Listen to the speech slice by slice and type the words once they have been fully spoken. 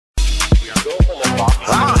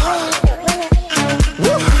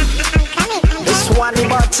This one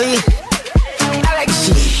Liberty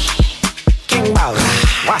Alexi King Bow.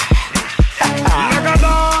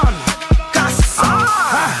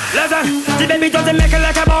 Listen, the baby doesn't make it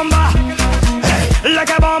like a bomber.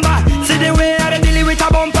 Like a bomber. See the way I deal with a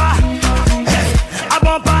bumper. A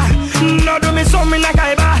bumper. No do me so me like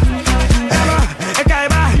a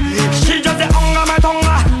kaiba. She just the hunger my tongue.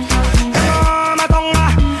 My tongue.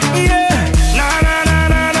 Yeah. Na na na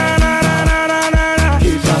na na na na na na.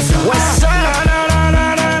 What's up? Na na na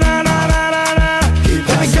na na na na na na.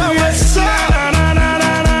 Baby girl, what's up? Na na na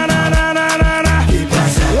na na na na na na.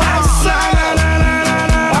 What's up?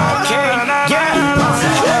 Okay,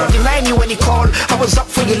 yeah. Denying you when you call. I was up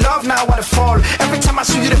for your love, now I wanna fall. Every time I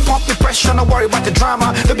see you, they pump me pressure. Don't worry about the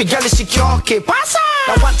drama. Baby girl is secure, okay, pass up.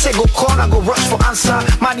 I want to go call, I go rush for answer.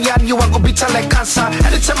 Money and you, I go beat her like cancer.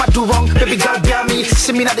 Anytime I do wrong, baby girl bear me.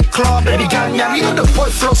 See me at the club, baby girl yeah. You know the boy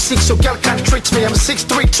flow 6, so girl can't treat me. I'm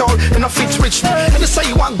 6'3" tall, and not fit reach me. And you say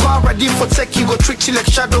you want go out ready for tech, you go trick you like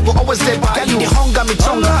shadow, go always there by you. The hunger me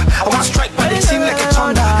tongue. I want strike by the team like a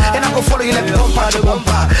thunder, and I go follow you like bumper to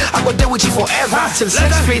bumper. I go there with you forever till 6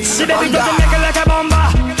 feet. See the baby doesn't make it like a bomber.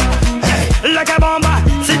 Like a bomber.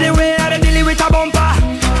 See the way I deal with a bumper.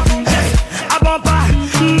 A bumper.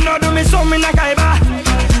 No do me so me like a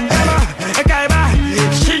kaiba.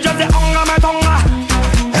 She just the hunger my tongue.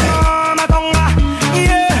 My tongue.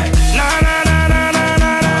 Yeah. Na na na na na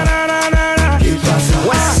na na na na.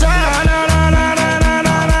 What's up? Na na na na na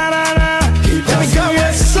na na na na. Baby girl,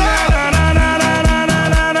 what's up? Na na na na na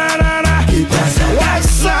na na na na na.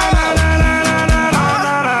 What's up?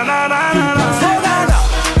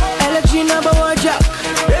 Energy number one job.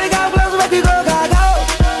 Baby girl, close make you go gaga.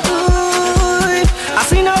 Ooh, I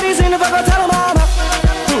see no reason if I go tell mama.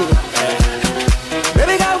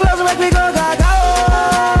 Baby girl, close make me go gaga.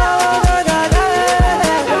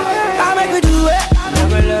 I make me do it.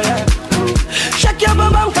 Shake your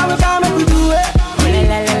bum bum, come make me do it.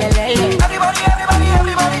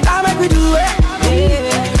 Everybody, I make me do it.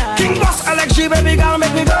 King Boss Alexi, baby girl,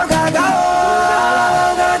 make me go gaga.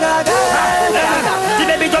 The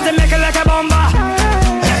baby doesn't make it like a bomber.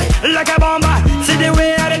 Like a bomber. See the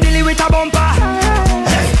way I deal with a bumper.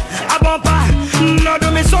 A bumper. No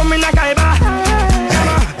do me so me like a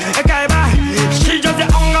kaiba. She just the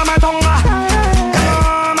hunger my tongue.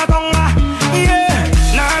 My tongue. Yeah.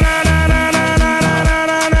 Na na na na na na na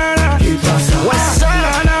na na. What's up?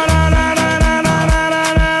 Na na na na na na na na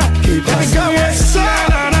na. Baby girl, what's up?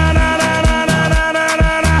 Na na na na na na na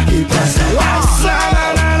na na. What's up?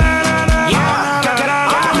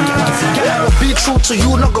 I will be true to you,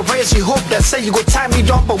 not go raise you hope. That say you go tie me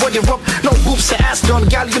down, but when you up, no boobs and ass done.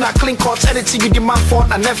 Girl, you not clean cuts, anything you demand for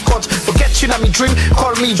and F cuts. Forget you, not me dream,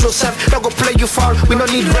 call me Joseph. Don't go play you foul, we don't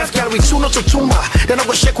need ref. Girl, we too not to tumba. Then I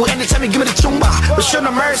go shake you anytime you give me the tumba. But show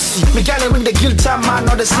no mercy, me girl, ring the guilt time, man.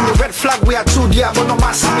 Now they see me red flag, we are too dear, but no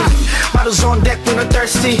mercy. Models on deck, we not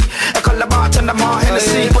thirsty. I call the bartender, more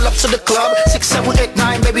Hennessy. Pull up to the club, 6, 7, 8,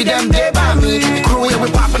 9, baby, them day by me. The crew here, we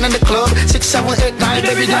popping in the club, 6, 7, 8, 9,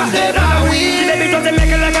 baby, them day by me. The baby doesn't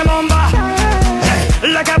make it like a bomber.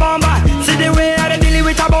 Like a bomber. See the way I deal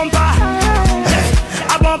with a bumper.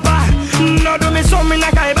 A bumper. No do me so me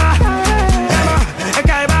like a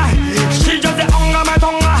kaiba. She just the hunger my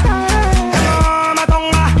tongue. My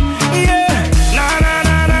tongue. Yeah. Na na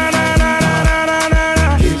na na na na na na na.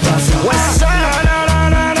 What's up? Na na na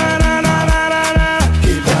na na na na na na.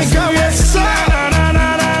 Baby girl, what's up? Na na na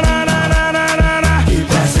na na na na na na.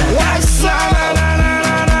 What's up?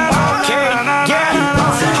 Okay, yeah.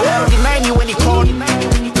 I won't deny you when you call.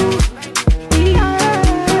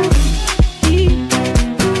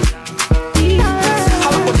 I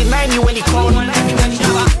won't deny you when you call.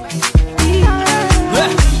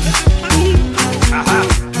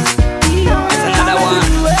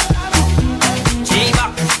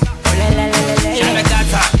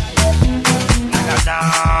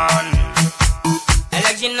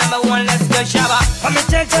 Number one, let's go shabba. For me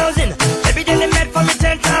 10,000, every day they made for me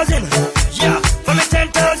 10,000. Yeah, for me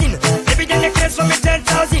 10,000, every day they case for me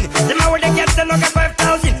 10,000. Them how they get them look at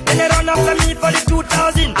 5,000. Then they run after me for the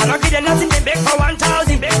 2,000. I don't give them nothing, they beg for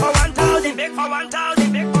 1,000, beg for 1,000, beg for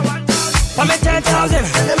 1,000, beg for 1,000. For me 10,000,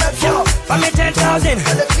 yeah, for me 10,000,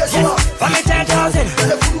 yeah, for me 10,000,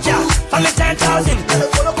 yeah, for me 10,000,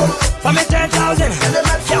 for me 10,000,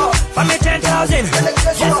 yeah, for me 10,000,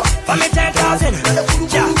 yeah, for me 10,000,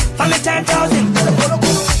 yeah, for me 10,000.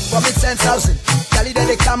 For me 10,000, Cali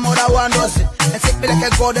they come more than 1 dozen. And take me like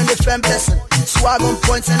a god and different blessing. Swag on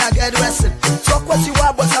points and I get resting. Talk what you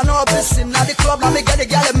are, but I know a blessing. Now the club, now me get the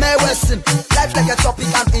gal in May Western. Life like a topic,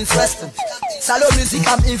 I'm interesting. Salo music,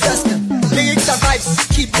 I'm investing. lyrics and vibes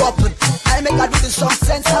keep dropping. I make I do the song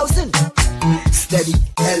 10,000. Steady,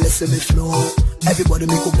 and listen me flow. Everybody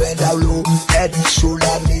make a bend down low. Head, shoulder,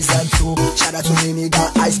 knees and toe. Shout out to me, nigga,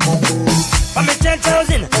 ice bongo. For me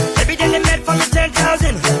 10,000, every day they made for me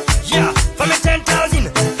 10,000. Yeah, for me 10,000,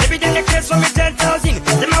 every day they craze for me 10,000.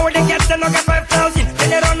 Them how they get them, I got 5,000. Then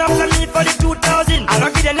they run after me for the 2,000. I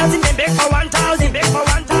don't give them nothing, they beg for 1,000. Beg for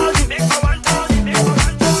 1,000, beg for 1,000, beg for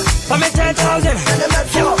 1,000. For me 10,000,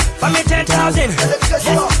 yeah, for me 10,000.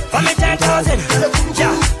 Yeah, for me 10,000,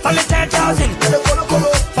 yeah, for me 10,000.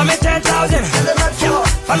 For me 10,000, yeah,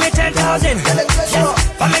 for me 10,000. Yeah,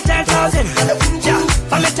 for me 10,000, yeah,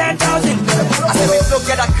 for me 10,000. I say we look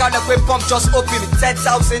at a car that we pump just open with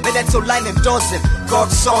 10,000 minutes to line and dozen.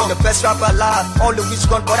 God's song, the best rapper alive. All the rich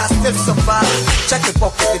gone, but I still survive. Check the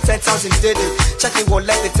pocket, the 10,000 did it. Check the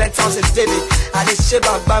wallet, the 10,000 did it. And this shit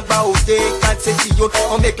bang bang bang all day. Can't take the youth,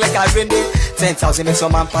 or make like I rain it. 10,000 make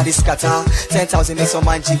some man party scatter. 10,000 make some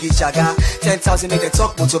man jiggy jagger. 10,000 make the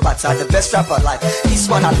talk moto bata. The best rapper alive. This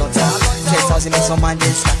one I love. 10,000 make some man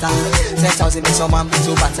then scatter. 10,000 make some man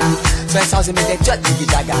moto bata. 10,000 make the jet jiggy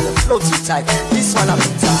jagger. The flow too tight. This one I love.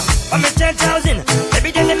 For me 10,000,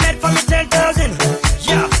 every day they made for me 10,000.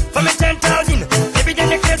 Yeah, for me 10,000, every day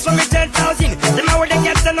they craze for me 10,000. Them how they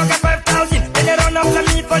get them, I got 5,000. Then they run after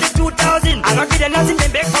me for the 2,000. I don't give them nothing, they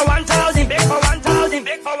beg for 1,000. Beg for 1,000,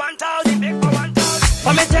 beg for 1,000, beg for 1,000.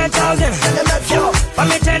 For me 10,000, yeah, for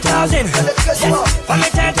me 10,000. Yeah, for me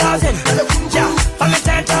 10,000, yeah, for me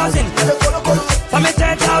 10,000. For me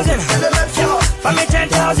 10,000, yeah, for me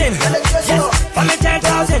 10,000. Yeah, for me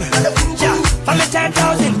 10,000, yeah, for me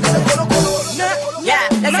 10,000. Yeah,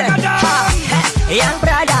 listen. Young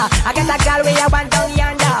brother, I got a girl where I want down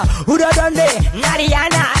yonder. Who don't know?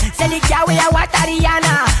 Nariana. Say the girl where I want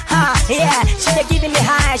Ariana. Yeah, she dey giving me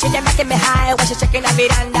high, she dey making me high when she checking a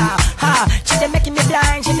veranda. She dey making me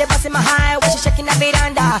blind, she dey busting my high when she checking a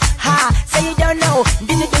veranda. Say you don't know,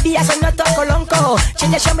 this the baby as a not colonco.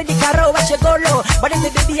 She dey show me the carro when she go low, but this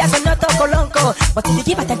the baby as a not colonco. But if you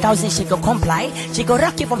give her 10,000, she go comply. She go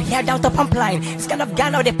rock you from here down to pump line. It's kind of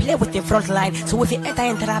gun how they play with the front line. So if you enter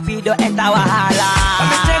in therapy, you don't enter wahala. For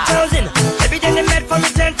me 10,000, every day they made for me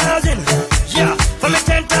 10,000. Yeah, for me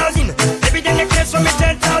 10,000, every day they craze for me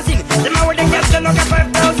 10,000. Them how they get them, I got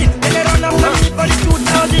 5,000. Then they run after me for the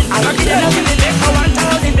 2,000. I don't give them nothing, they beg for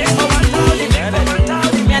 1,000. Beg for 1,000, beg for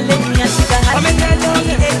 1,000. For me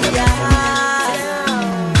 10,000,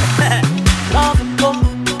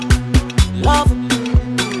 love, love.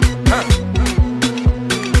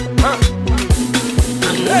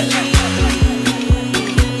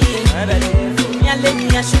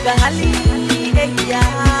 Sugar honey,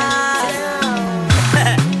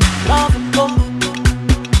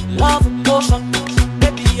 love potion,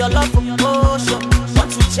 baby your love potion.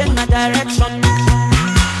 Want to change my direction?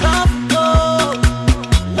 Love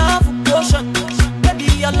potion, baby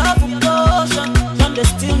your love potion. Don't they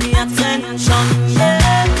steal me attention?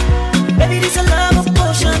 Yeah, baby this a love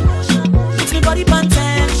potion. It's me body pan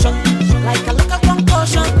tension, like a local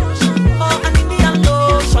concussion or an Indian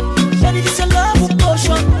lotion. Baby this a love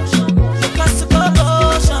potion, the classical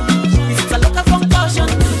lotion. This is a local concussion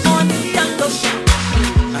or an Indian lotion.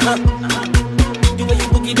 The way you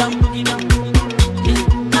boogie down,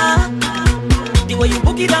 the way you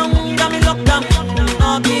boogie down, got me locked down.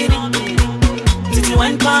 No kidding, did you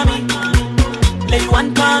want for me? Lay you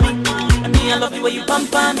want for me, and me I love the way you pump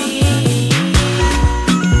for me.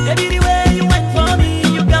 Baby the way you went for me,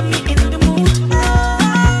 you got me in the mood.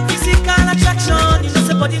 Physical attraction, you know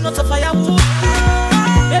somebody not a firewood.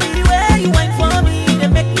 Baby the way you went for me, they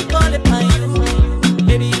make me call upon you.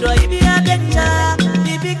 Baby you don't even a danger,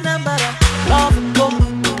 the big number.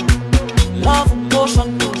 Love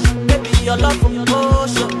potion, baby your love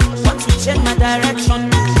potion. Want to change my direction?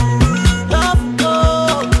 Love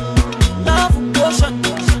potion,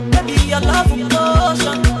 baby your love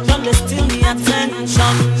potion. Don't they steal me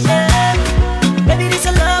attention? Yeah, baby this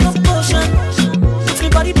a love potion. It's me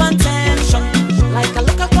body pan tension, like a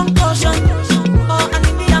local concussion or an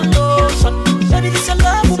Indian lotion. Baby this a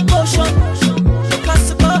love potion, the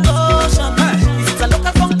classical lotion. This is a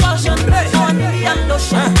local concussion or an Indian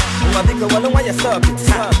lotion. My big girl, why you stop it?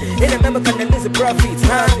 In a member can lose the profit.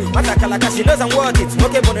 Matakala, she knows I'm worth it.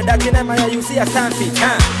 Okay, but that in my you see a stand fit.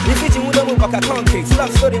 If it's you don't move like a concrete.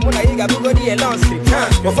 Love story, Mona Yiga, Bugodi, and long street.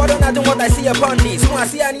 Your father not doing what I see upon this. When I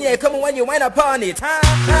see an ear coming when you wind upon it.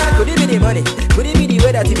 Could it be the money? Could it be the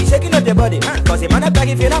way that you be shaking up your body? Cause if I'm not back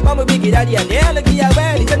if you're not mama big daddy and they're looking at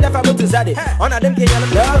where it's enough about to Zaddy. On a them can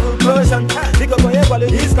love potion. Pick up on your body,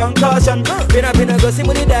 this concussion. Been up in a go see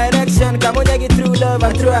money direction. Come on, get through love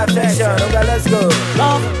and through affection. Okay, let's go.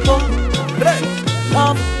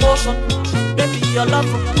 love potion. Baby, your love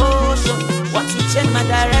potion. Want to change my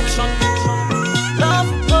direction? Love,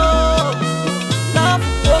 oh, love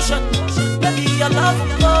potion. Baby, your love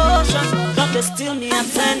potion. Come to steal me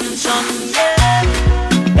attention, yeah.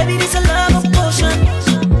 Baby, this a love potion.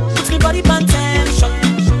 Puts me body on tension,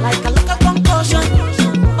 like a local concussion.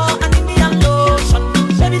 Oh, I need me a lotion.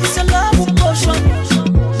 Baby, this a love potion.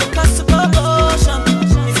 Because to lotion.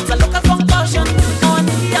 This is a local concussion. Oh, I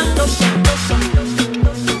need me a lotion, lotion,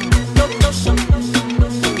 lotion,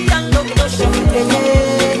 me a lotion.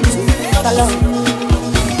 Salon.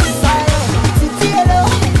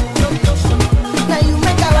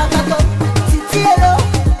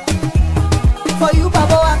 For you,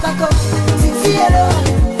 Baba Wakako, Sintiero,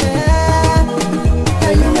 yeah. Now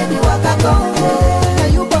you make me Wakako, now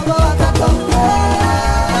you Baba Wakako,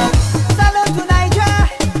 Salon to Niger,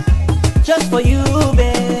 Just for you,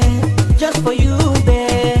 babe. Just for you,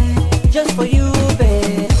 babe. Just for you,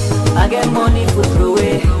 babe. I get money to throw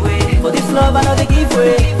away. For this love, I know they give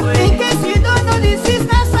way. in case you don't know this is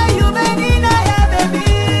not so you baby, now yeah, baby.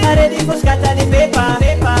 I ready for scatter the paper.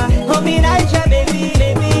 Oh, me Niger, baby,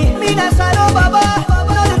 baby. Me na Salon, Baba,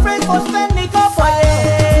 no the friends for spend me go for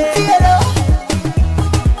it. Sintiero,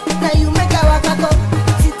 now you make a Wakako,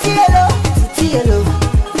 Sintiero, Sintiero.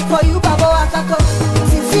 For you, Baba Wakako,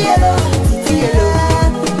 Sintiero, Sintiero.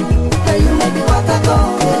 Now you make me Wakako,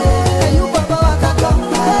 now you Baba Wakako.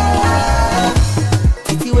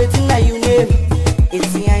 Titi waiting now you name.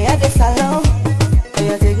 It's me I the salon. Oh,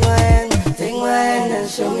 you take my hand and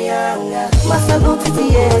show me around. My salon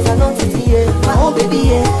Titi, my own baby,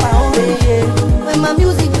 my own baby. When my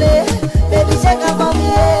music play, baby check up on me.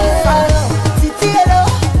 Salon, Titielo.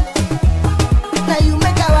 Now you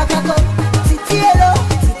make a Wakako, Titielo,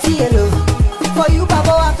 Titielo. For you,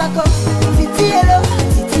 Baba Wakako, Titielo,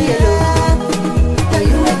 Titielo. Now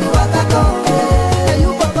you make me Wakako, now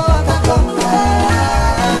you Baba Wakako.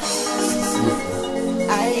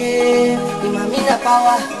 Aye, you mami na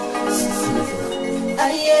power.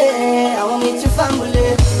 Aye, I want me to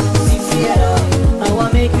family. Titielo, I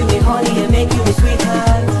want make you me honey and make you me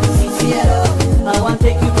sweetheart. Titielo. I want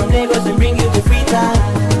take you from Lagos and bring you to Freetown.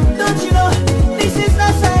 Don't you know, this is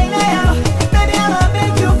not sign now. Baby, I'ma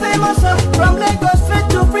make you famous from Lagos straight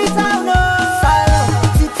to Freetown. Salon,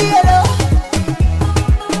 Titielo.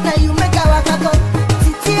 Now you make a Wakako,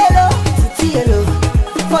 Titielo, Titielo.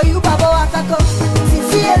 For you, Baba Wakako,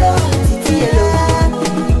 Titielo, Titielo.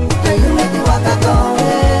 Now you make me Wakako,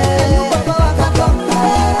 now you Baba Wakako.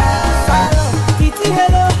 Salon,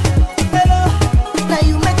 Titielo, hello, now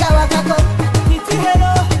you make a Wakako,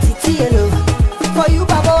 Titielo, Titielo. For you,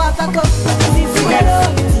 Baba Wakako, Titielo,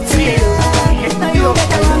 Titielo. Now you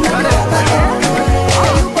make a Wakako,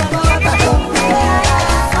 now you Baba Wakako.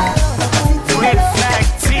 Red flag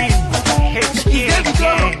team, HE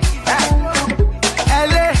gang.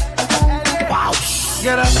 LA, wow,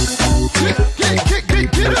 get up,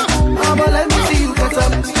 get up. I'ma let me see you get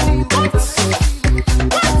up.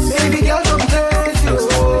 Baby girl, don't play you.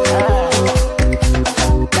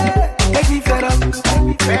 Make me fed up,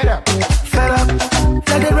 fed up.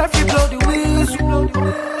 Let the referee blow the whistle.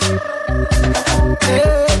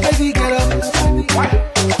 Hey, baby, get up.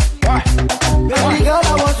 Baby girl, I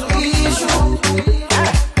want to eat you.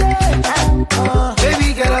 Baby,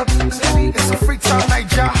 get up. It's a freak town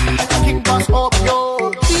Niger. King boss up, yo.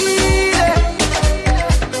 Yeah.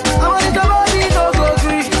 I want it to body, no go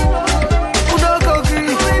green. Who no go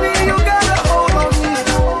green? Baby, you gotta hold on me.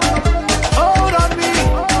 Hold on me.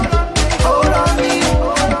 Hold on me.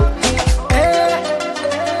 Hey.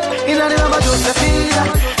 In the name of Josephina.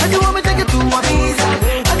 And you want me to take it to a visa.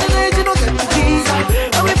 And the lady you don't get the visa.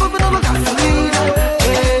 And we put it on gasolina.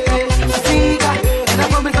 Hey, hey, Figa. And I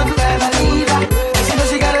promise not to ever leave her. And she knows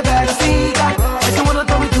she got a better figure. And she wanna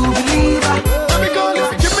tell me to believe her. Let me go,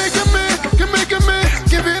 give me,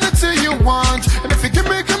 give it to you want. And if you give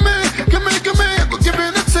me, I go give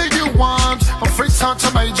it to you want. I'm free town to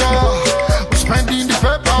Niger. We're spending the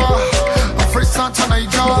paper. I'm free town to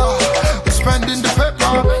Niger. We're spending the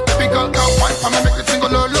paper. Baby girl, got white for me, make it single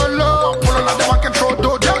low, low, low. Pull on the back and throw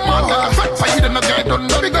dough, damn man. Fight for you, then I get done.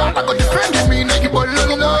 Baby girl, I go defend me, now you go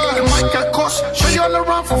low, low. The Michael Kors, show you all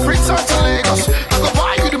around for free town to Lagos. I go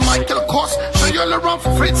buy you the Michael Kors, show you all around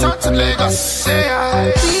for free town to Lagos. Say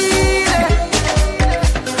I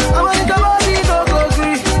want it to body, no go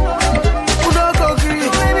green. Who no go green?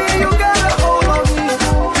 Baby, you gotta hold on me.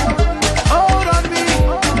 Hold on me.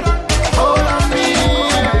 Hold on me.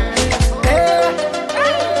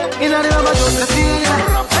 Hey. In the name of Josephina.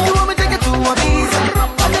 And you want me to take it to a visa.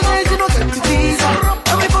 And the guys you don't get the visa.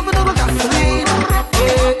 And we put it on gasolina.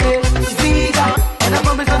 Hey, hey, she Figa. And I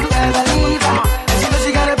promise not to ever leave her. And she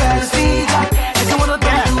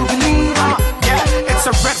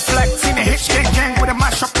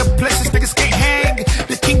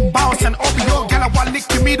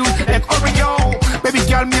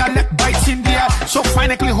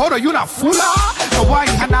technically hold her, you not fool her. The why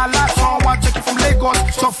you had not last on one, take it from Lagos,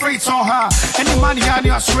 so freight on her. Any money on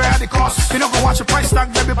you, I swear the cost. You know, go watch a price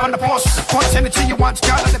tag, baby, on the post. Want anything you want,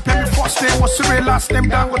 girl, let the pay me first name. What's the real last name,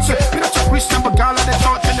 down, what's it? You know, to reach number, girl, let the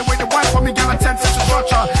church. Anyway, the wife for me, girl, 10 cents to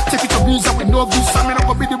torture. Take it to visa with no visa. I mean, I'm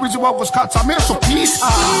gonna be the reason why I was cut. I mean, so peace.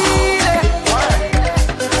 I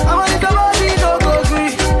want it to be no go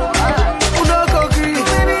green. No go green.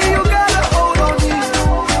 Baby, you gotta hold on me.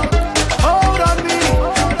 Hold on me.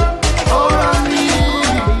 Hold on me.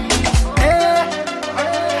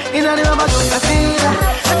 Yeah. In the mama don't feel that.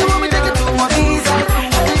 I want me to take it to my visa.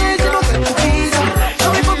 I think you don't get to visa. Now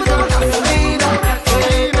we put it on gasolina.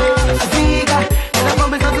 Vega. And I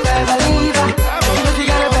promise not to ever leave her. You know she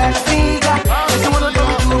got a bad figure. She wanna know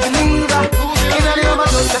me to believe her. In the mama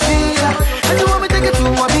don't feel that. I just want me to take it to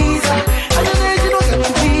my visa. I just think you don't get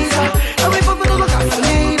to visa. Now we put it on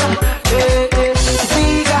gasolina. Vega.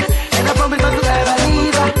 And I promise not to ever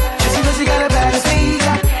leave her. She know she got a bad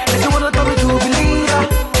figure. She wanna know me to believe her.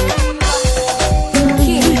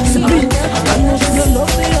 Baby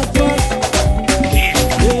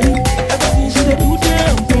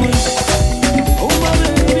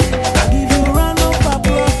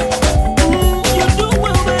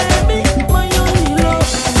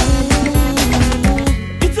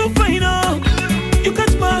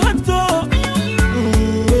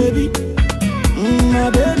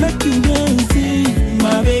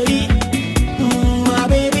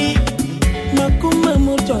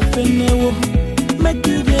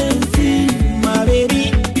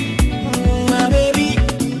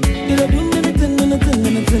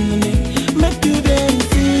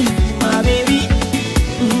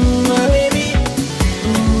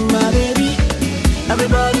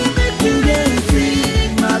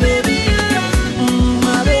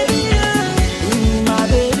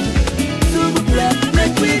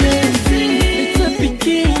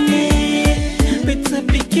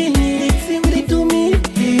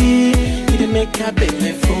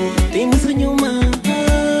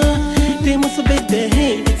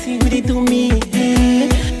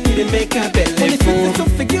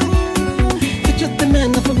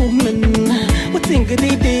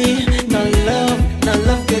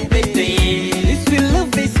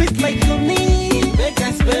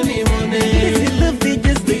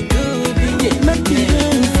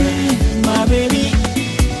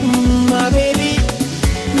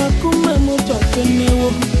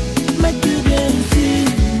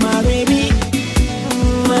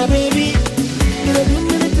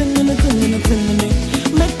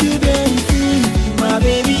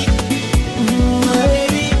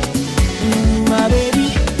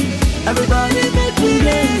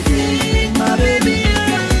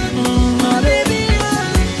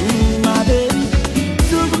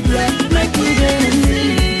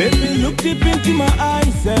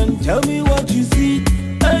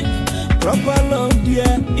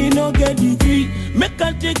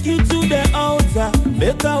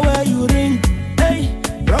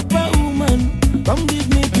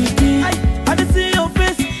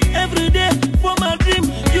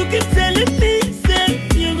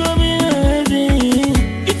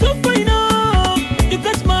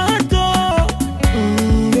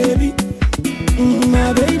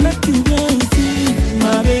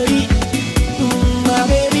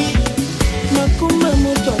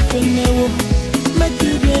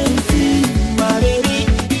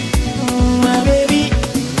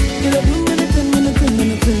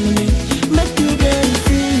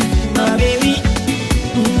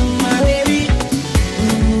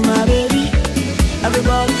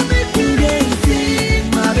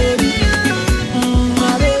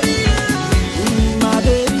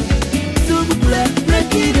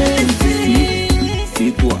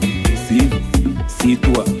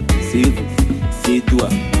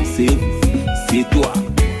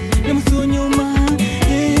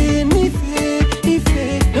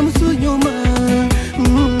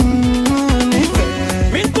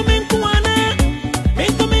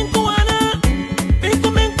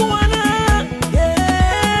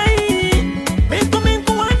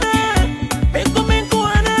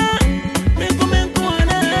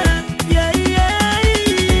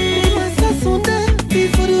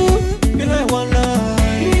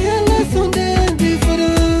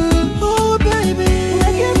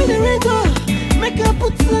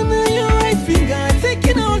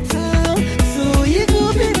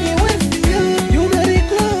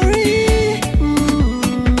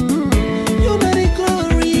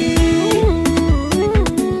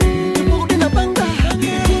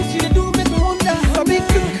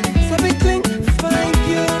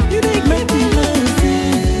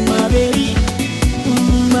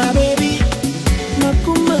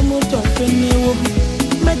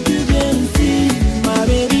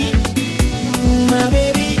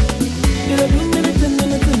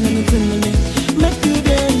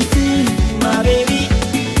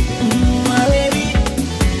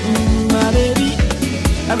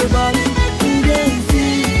everybody.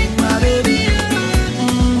 My baby,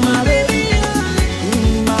 my baby,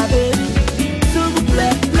 my baby. S'il vous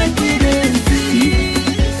plaît, make me dance.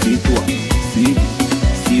 C'est toi,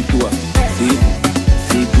 c'est toi,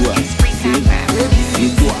 c'est toi,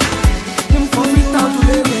 c'est toi. Them call me down to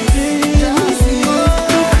the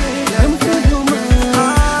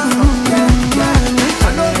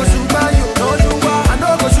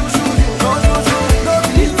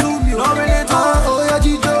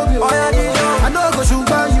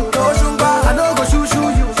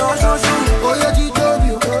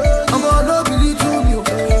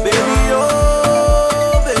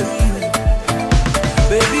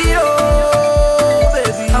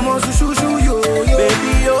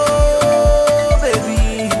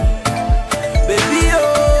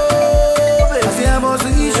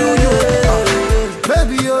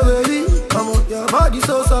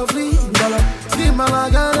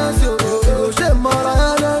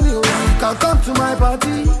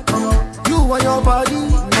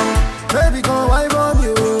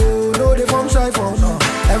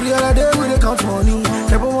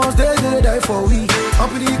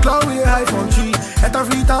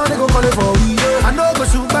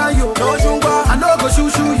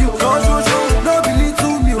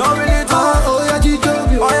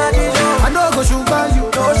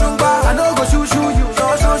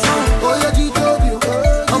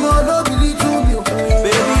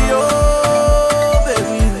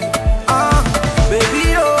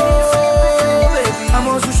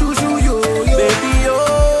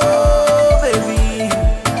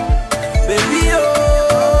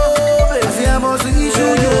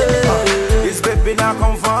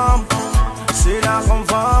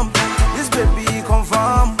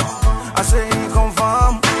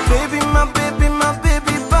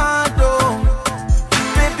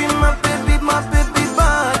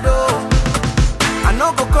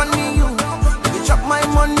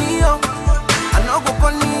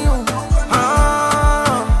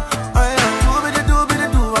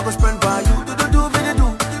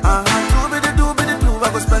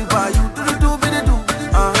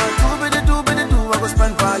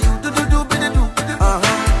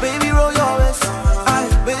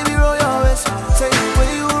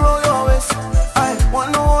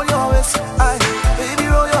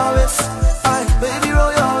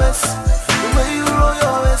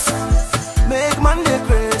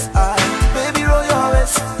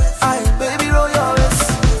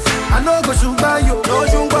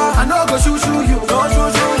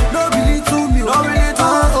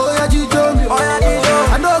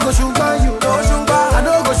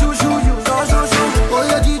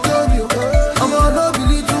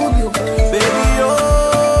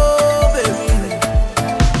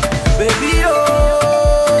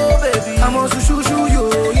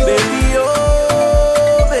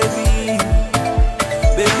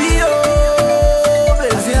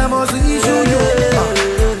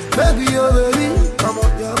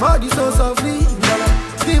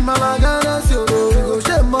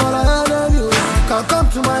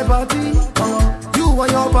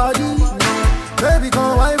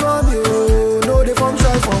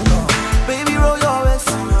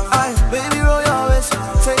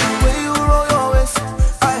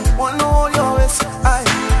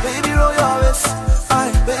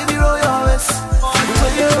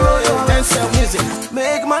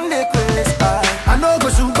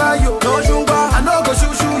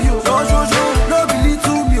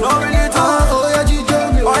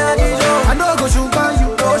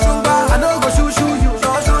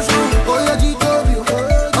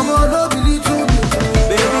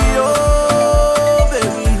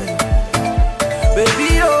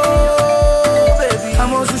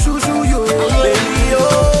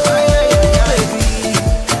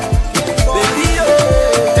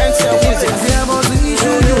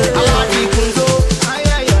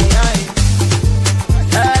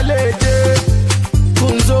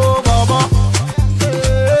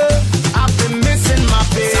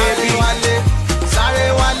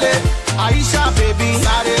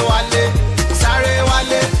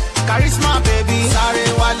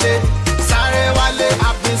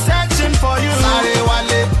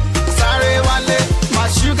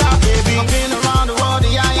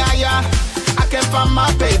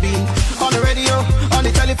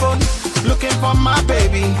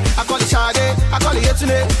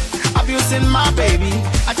Abusing my baby,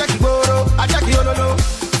 I check Boro, I check Yololo,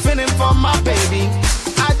 feeling for my baby.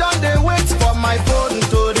 I don't they wait for my phone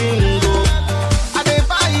to ringo. I they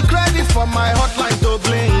buy credit for my hotline to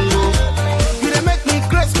blingo. You they make me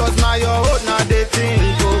crazy cause now your own now they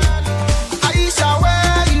think. Aisha,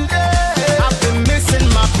 where you there? I've been missing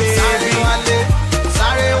my baby.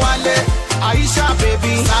 Sorry,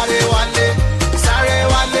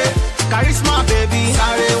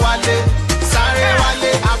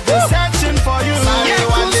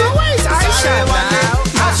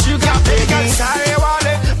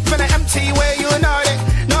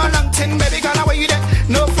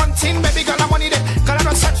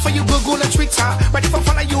 you Google and Twitter. But if I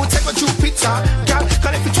follow you, take a Jupiter. Girl,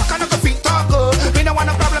 cause if you talk, I know the feet talk good. Me no want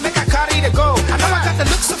no problem, make I carry the go. I know I got the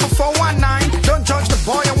looks of a 419. Don't judge the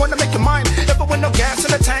boy, I wanna make you mine. If I with no gas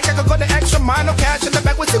in the tank, I could go the extra mile. No cash in the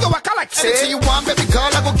back, we still go, I like say. Anything you want, baby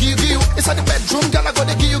girl, I go give you. Inside the bedroom, girl, I go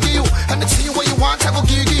to give you. And the tea what you want, I go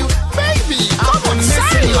give you. Baby, come on,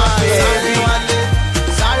 missing my baby.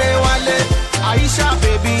 Sare wale, Aisha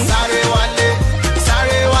baby. Sare wale,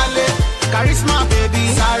 charisma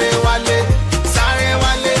baby. Sare wale,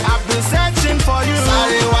 I've been searching for you.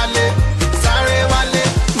 Sare wale,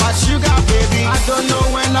 my sugar baby. I don't know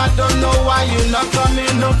when, I don't know why you not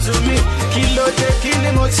coming up to me. Kilo de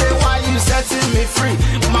killing, say why you setting me free.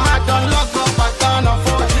 My heart don't lock up, I can't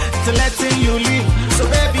afford to letting you leave. So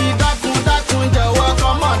baby, that could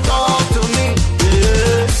come on, talk to me.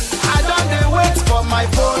 Yeah. I don't dey wait for my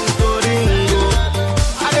phone to ring.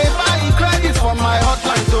 I dey buy credit for my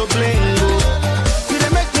hotline to bling. You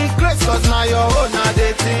dey make me crazy cause now your own I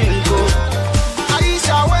dey think.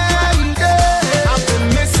 Aisha, where you dey? I've been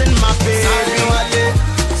missing my baby.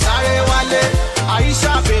 Sare wale,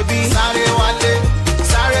 Aisha baby. Sare wale,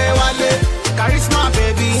 charisma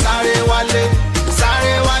baby. Sare wale,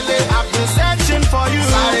 I've been searching for you.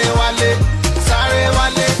 Sare wale,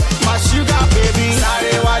 my sugar baby.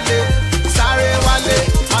 Sare wale,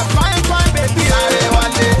 my fine baby.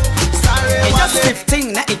 Sare Just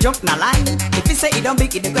 15, now it jump na line. If you say it don't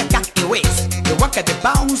big, it don't get in ways. You work at the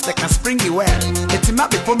bounce, they can spring you well. It's him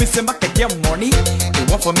out before me say back at your money. You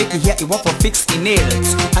want for make it here, you want for fix the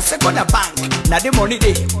nails. I say go to bank, now the money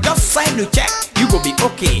day. Just sign the check, you go be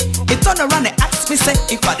okay. It turn around and ask me say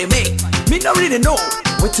if I they make. Me don't really know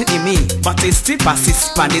what it mean, but it still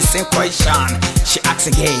persist on the same question. She asks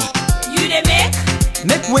again. You they make?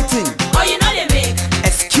 Make waiting. Or you know they make?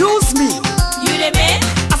 Excuse me. You they make?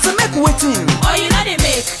 I say make waiting. Or you know they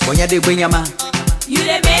make? When you dey bring your man. You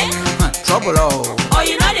they make? Trouble oh. Or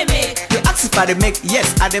you know they make? You ask if I dey make,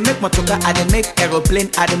 yes, I dey make motoka, I dey make aeroplane,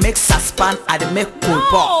 I dey make saspan, I dey make pool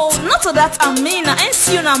pot. Oh, not to that I mean, I ain't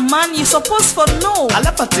see you na man, you supposed for no. I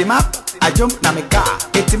left a team up, I jump na my car.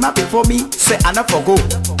 A team up before me, say I not for go.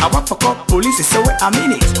 I want for call police, say wait a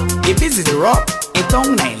minute. If this is the rock, it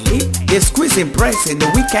don't nightly. They squeeze and press in the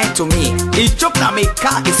weekend to me. He jump na my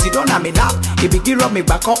car, he sit down na me lap. He begin rub me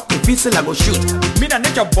back up, if he say I go shoot. Me na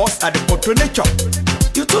nature boss at the control nature.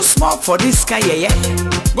 You too small for this guy, yeah.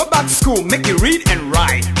 Go back to school, make you read and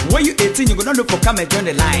write. When you 18, you gonna look for come and join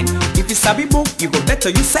the line. If you sabi book, you go better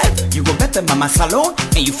yourself. You go better Mama Salon,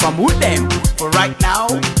 and you from with them. For right now,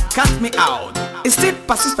 cut me out. It still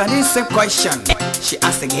persists on the same question. She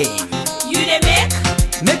asked again. You they make?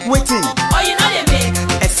 Make waiting. Or you know they make?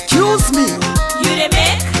 Excuse me. You they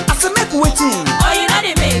make? I said make waiting. Or you know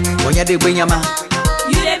they make? When you dey bring your man.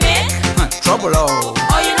 You they make? Trouble oh.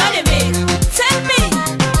 Or you know they make? Tell me.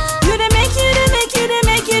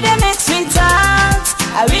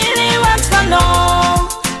 I really want to know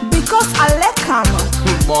because I like him.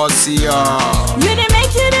 Bossy You they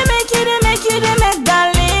make,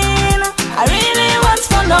 darling. I really want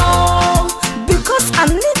to know because I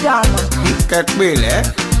need them. Get real, eh?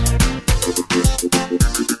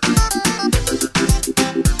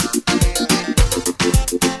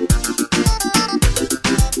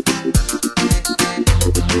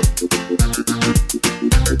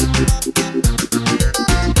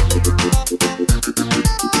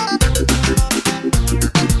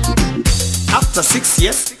 After 6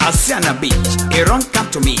 years, I see on a beach. A run come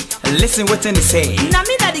to me, listen what he say. Now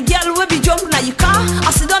me that the girl will be jumping na you car.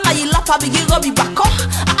 I sit down na you lap, I begin go be back up.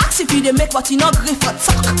 I ask if you they make what you not agree for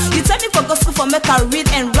talk. You tell me for go school for make I read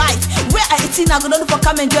and write. Where I 18, I go down for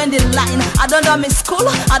come and join the line. I don't do my school,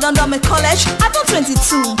 I don't do my college. I don't 22,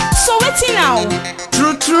 so waiting now.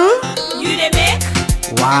 True. You they make?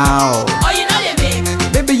 Wow. Or you know they make?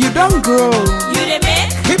 Baby, you don't grow. You they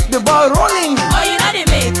make? Keep the ball rolling. Or you know they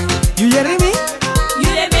make? You hearing me?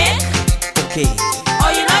 You they make? Okay.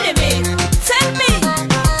 Or you know they make? Tell me.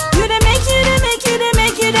 You they make, you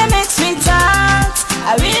they make me touch.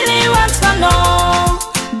 I really want to know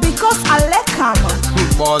because I like him.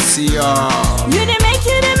 Bossy You they make,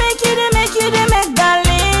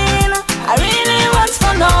 darling. I really want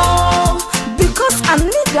to know because I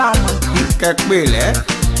need them. Get real, eh?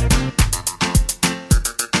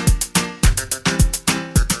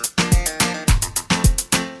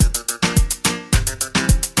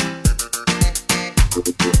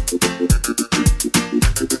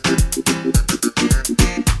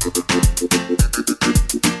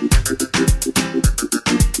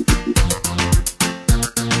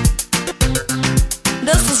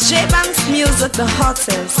 This is J-Bank's music, the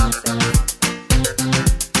hottest.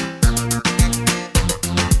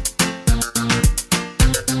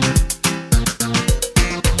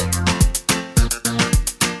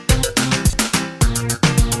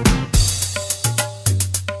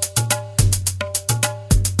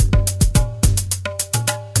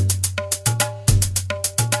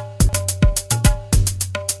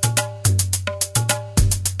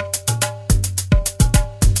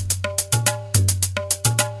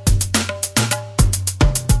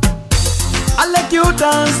 go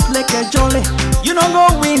dance like a jolly. You don't go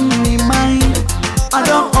win me mind. I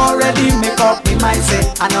don't already make up in my say,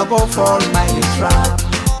 and I go fall my trap.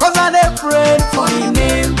 Cause I dey pray for your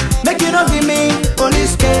name. Make you don't give me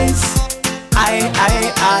police case. I,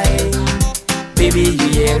 baby you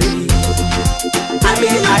hear me? I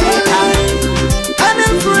dey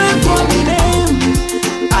pray for your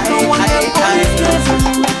name. I don't want them police case.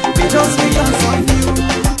 They just because of you.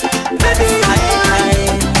 Baby I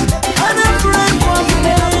dey pray for your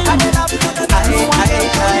name. I don't want them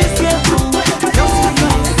police case.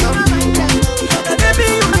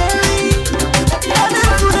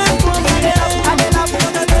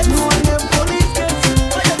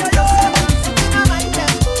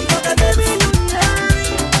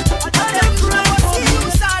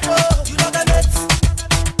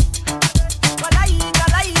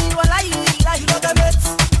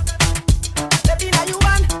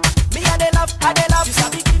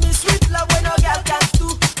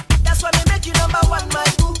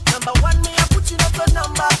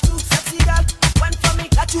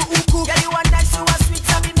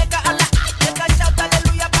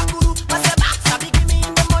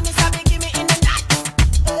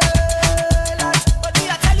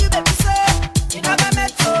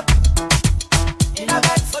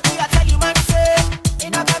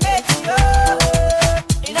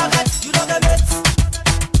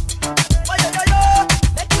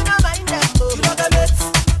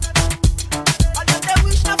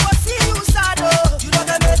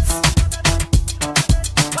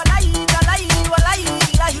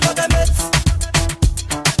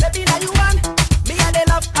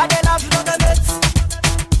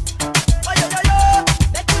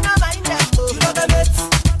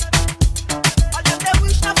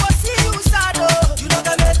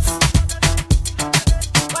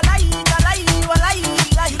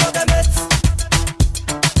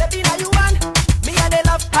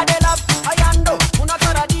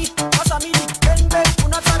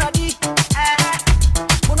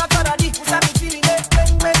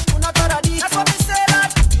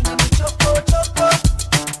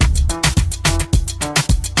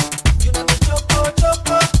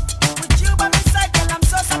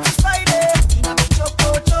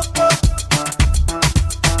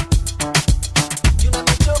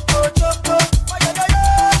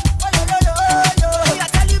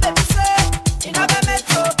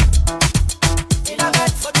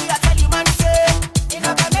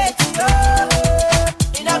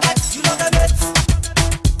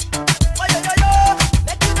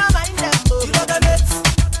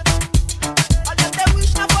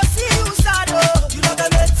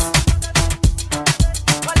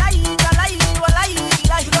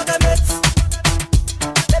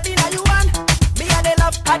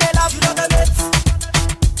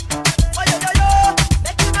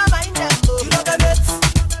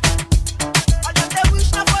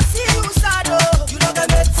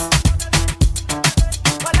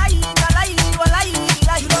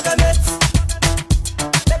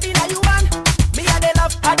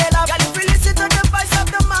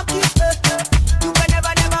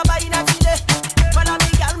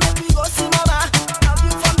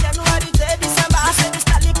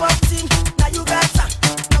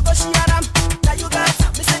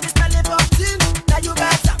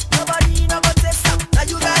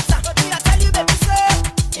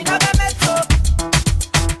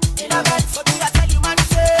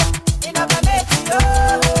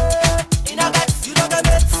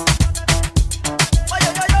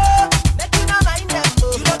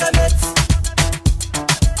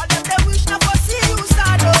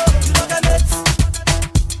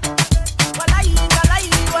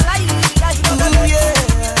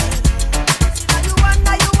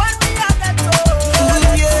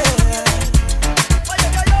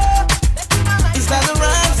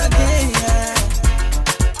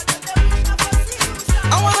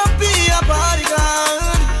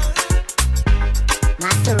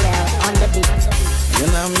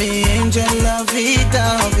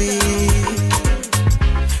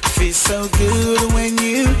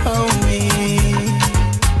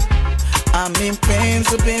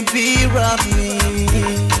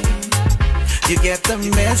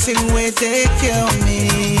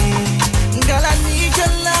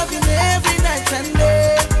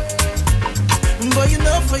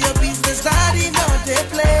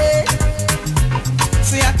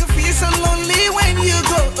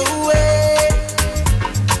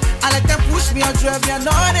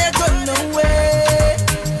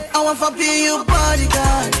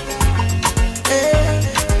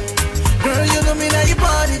 Girl, you know me now, you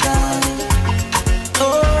bodyguard.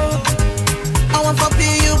 Oh, I want to be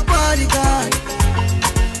your bodyguard.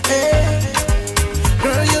 Hey.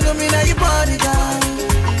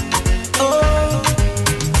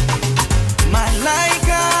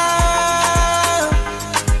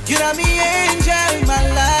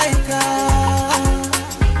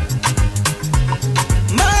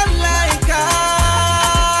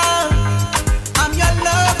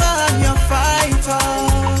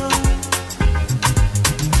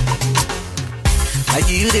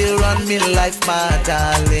 me life, my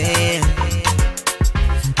darling.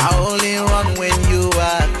 I only run when you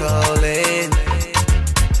are calling.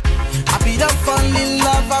 I be done fall in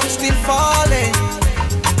love, I'm still falling.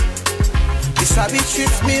 This habit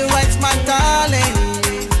treats me right, my darling.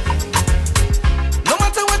 No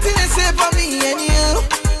matter what they say about me and you,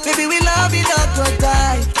 baby, we love it up or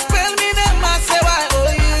die. Spell me them, I say why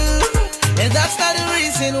owe you, and that's not the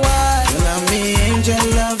reason why. Love me, angel,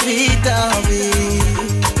 love it, darling.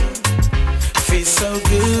 Feels so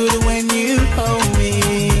good when you hold me.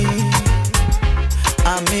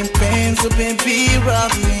 I'm in pain, so baby,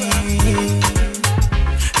 rub me.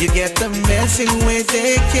 You get the messing way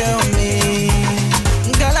they kill me.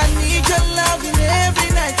 Girl, I need your loving every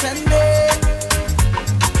night and day.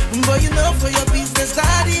 But you know for your business,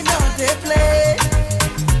 that you know they play.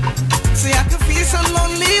 See, I can feel so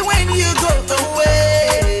lonely when you go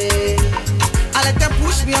away. I let them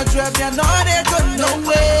push me or drive me, I know they go no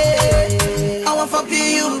way. I want to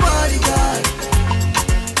be your bodyguard.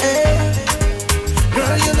 Hey.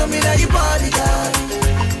 Girl, you know me that you bodyguard.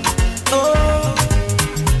 Oh,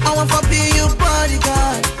 I want to be your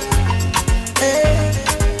bodyguard. Hey.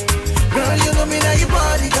 Girl, you know me that you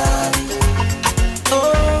bodyguard.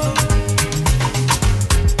 Oh,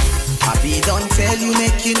 Papi don't tell you,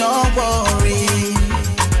 make you no worry.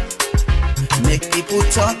 Make people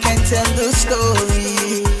talk and tell the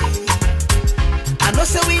story. I know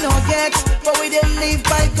say we don't get, but we didn't live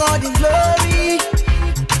by God in glory.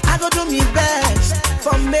 I go do me best,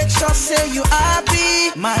 for make sure say you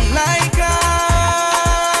happy. My Laika,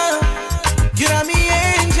 you are me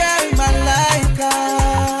angel, my Laika.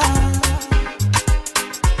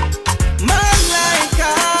 My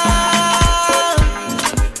Laika,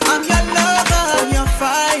 I'm your lover, I'm your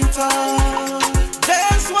fighter.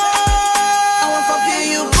 That's why I want to be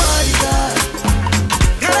your bodyguard.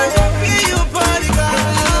 Girl, I want to be your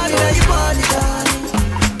bodyguard. Yeah, your bodyguard.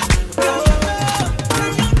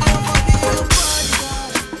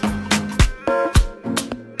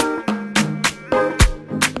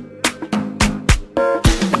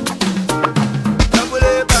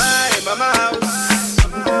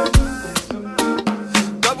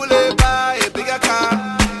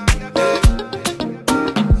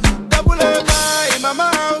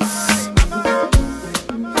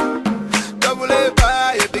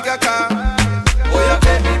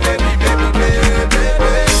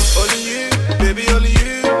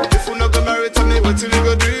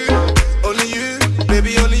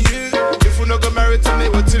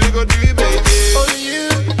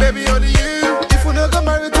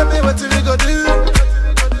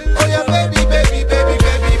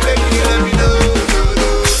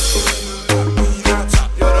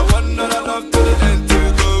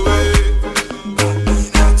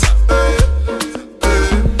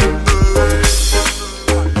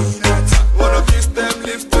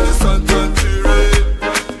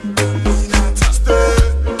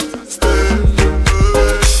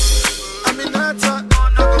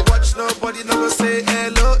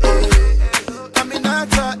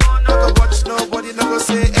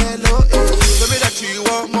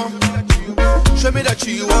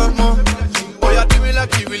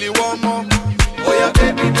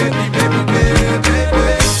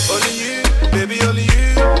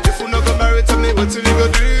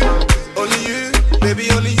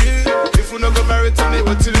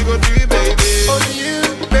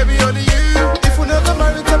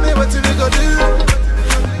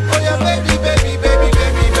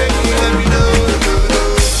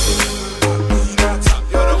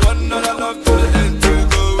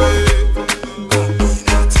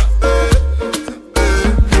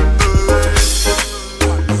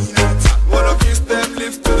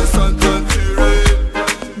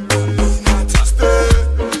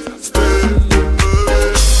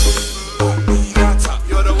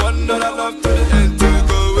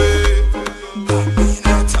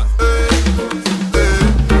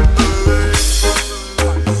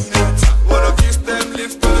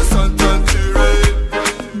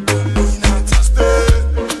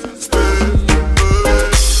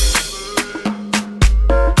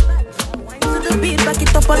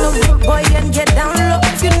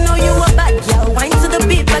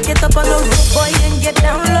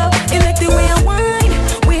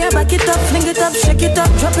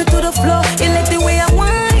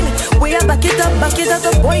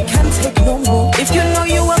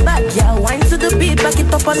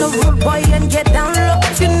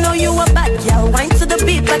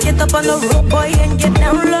 Up on the road, boy, and get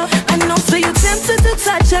down low. I know, so you tempted to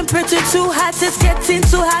touch and pretty too hot, it's getting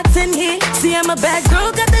too hot in here. See, I'm a bad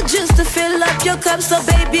girl, got the juice to fill up your cup, so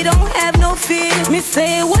baby, don't have no fear. Me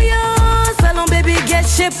say, well, yo, salon, baby, get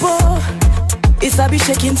ship, oh. It's a be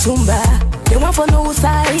shaking tumba. They want for no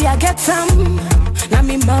side, I get some. Now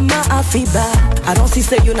me mama a fever. I don't see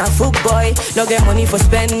say you not fool boy. No get money for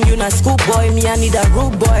spending, you not school boy. Me I need a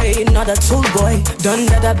rude boy, not a tool boy. Done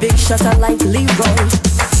that a big shot I like Leroy.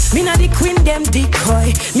 Me not the queen, them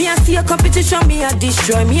decoy. Me I see a competition, me I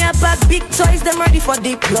destroy. Me I pack big toys, them ready for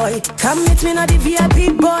deploy. Come meet me not the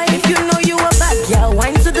VIP boy. If you know you a bad girl,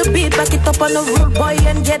 wine to the beat, back it up on the rude boy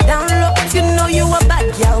and get down low. If you know you a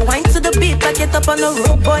bad girl, wine to the beat, back it up on the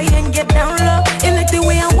rude boy and get down low. It like the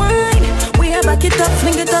way I whine. We I back it up,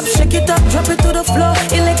 fling it up, shake it up, drop it to the floor.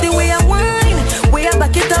 It like the way I whine. We I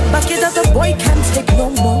back it up, the boy can't take no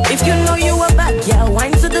more. If you know you a bad girl,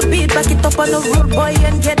 wine to the beat, back it up on the rude boy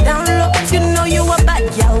and get down low. If you know you a bad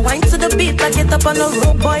girl, wine to the beat, back it up on the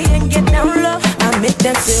rude boy and get down low. I make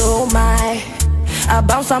them say, oh my. I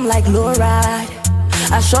bounce, I'm like low ride.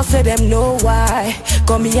 I sure say them know why.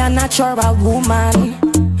 Call me a natural woman.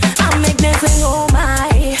 I make them say, oh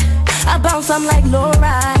my. I bounce, I'm like low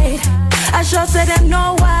ride. I sure say them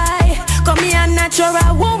know why. Call me a natural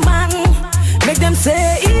woman. Make them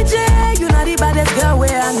say, EJ, you not the baddest girl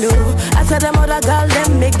where I know. I tell them other girl,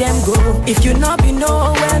 them make them go. If you not be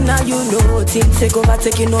nowhere, now you know. Team take over,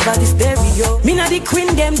 taking over the stereo. Me not the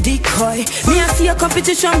queen, them decoy. Me I see a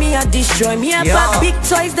competition, me I destroy. Me I pack big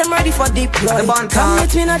toys, them ready for deploy. Come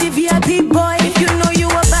meet me not the VIP boy. If you know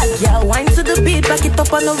you a bad girl, wine to the beat, back it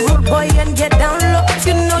up on the road boy and get down low. If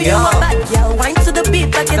you know you a bad girl, wine to the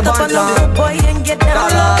beat, back it up on the road boy and get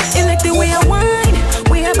down low. It like the way I whine.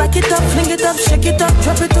 We I back it up, fling it up, shake it up,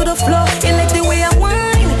 drop it to the floor. It like the way I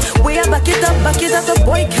whine. We I back it up, the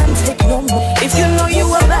boy can't take no more. If you know you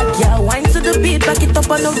a bad girl, wine to the beat, back it up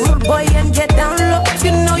on the road boy and get down low. If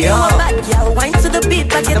you know you a bad girl, wine to the beat,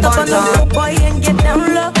 back it up on the road boy and get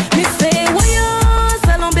down low. Me say, well, yo,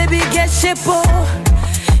 salon baby, get shape, oh.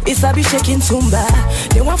 It's a be shaking tumba.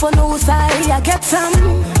 They want for no side, I get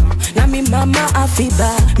some. Now me mama a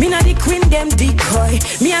fever. Me not the queen, them decoy.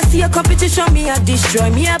 Me I see a competition, me I destroy.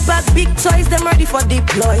 Me I pack big toys, them ready for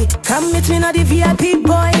deploy. Come meet me not the VIP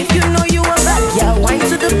boy. If you know you a bad girl, wine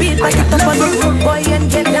to the beat, back it up on the road boy and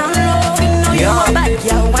get down low. If you know you a bad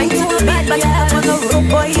girl, wine to the beat, back it up on the road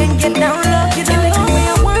boy and get down low. You don't like the way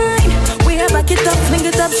I whine. We I back it up, fling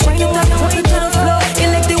it up, shake it up, drop it to the floor. You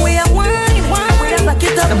like the way I whine. We I back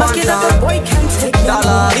it up, the boy can't take no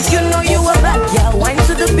more. If you know you a bad girl, wine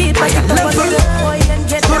to the beat, back it up on the road boy and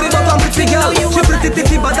get down low. Pretty girl, she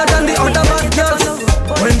pretty better than the other bad girls.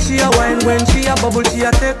 When she a wine, when she a bubble, she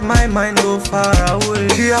a take my mind go far away.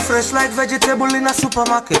 She a fresh like vegetable in a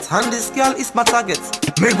supermarket, and this girl is my target.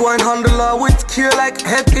 Me go and handle her with care like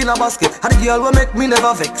head in a basket. And the girl will make me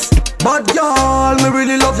never vex. But girl, me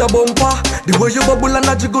really love your bumper. The way you bubble and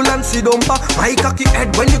a jiggle and see dumper. My cocky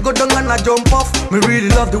head when you go down and a jump off. Me really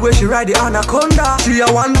love the way she ride the anaconda. She a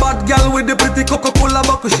one bad girl with the pretty Coca-Cola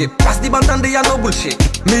buckle shit. Pass the band and they are no bullshit.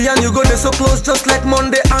 Me and you go there so close just like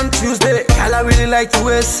Monday and Tuesday. Girl, I really like your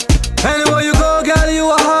waist. Anywhere you go, girl, you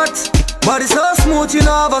are hot. Body so smooth, you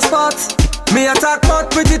know have a spot. Me attack not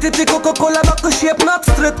pretty titty Coca-Cola buckle shape, not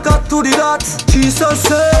straight cut to the dot. She's so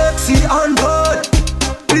sexy and good.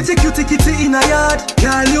 Pretty cutie kitty in a yard.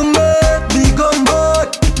 Girl, you make me go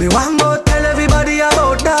bored. Me want go tell everybody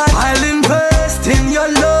about that. I'll invest in your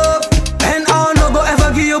love, and I'll no go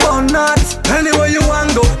ever give you bun not. Anywhere you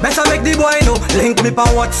want go, better make the boy know. Link me pa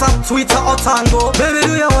WhatsApp, Twitter or Tango. Baby,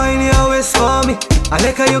 do you whine your waist for me? I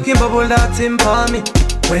like how you can bubble that thing for me.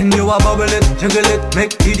 When you a bubble it, jiggle it,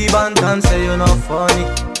 make the band and say you're not funny.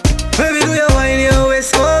 Baby, do you whine your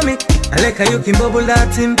waist for me? I like how you can bubble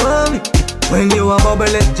that thing for me. When you a bubble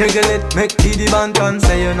it, jiggle it, make the band and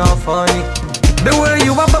say you're not funny. The way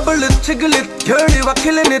you a bubble it, jiggle it, girl, you a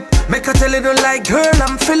killing it. Make her tell it like, girl,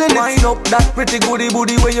 I'm feeling it. Wind up that pretty goody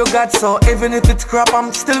booty where you got, so even if it's crap,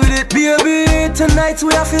 I'm still with it. Baby, tonight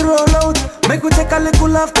we have to roll out. Make we take a little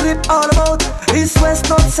love trip all about East, West,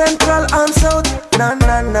 North, Central and South. Na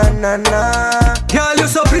na na na na. Girl, you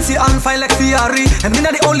so pretty and fine like Ferrari, and me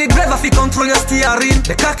not the only driver fi control your steering.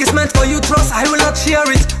 The cock is meant for you, trust, I will not share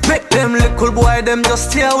it. Make them little boy, them just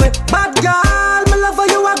stay away. Bad girl, me love how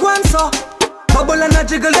you a gwan so. Bubble and a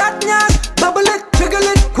jiggle that nyash. Bubble it, jiggle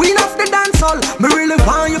it, queen of the dance hall. Me really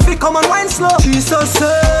want you fi come and wine slow. She's so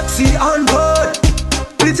sexy and good.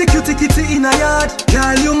 Pretty cutie kitty in a yard.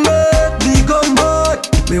 Girl, you make me go bored.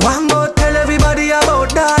 Me want go tell everybody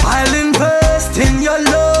about that. I'll invest in your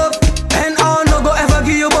love, and I'll no go ever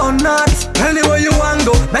give you bun not. Anywhere you want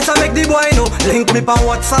go, better make the boy know. Link me pa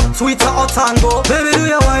WhatsApp, Twitter or Tango. Baby, do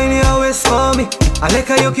you whine your waist for me? I like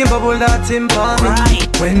how you can bubble that thing for me.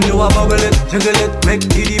 When you a bubble it, jiggle it, make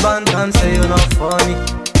the band and say you're not funny.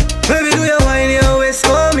 Baby, do you whine your waist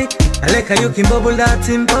for me? I like how you can bubble that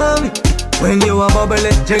thing for me. When you a bubble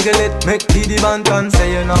it, jiggle it, make the band and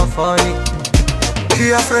say you're not funny. She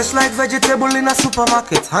a fresh like vegetable in a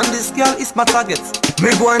supermarket, and this girl is my target. Me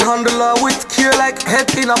go and handle her with care like head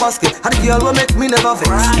in a basket. And the girl will make me never vex.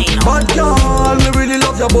 But girl, me really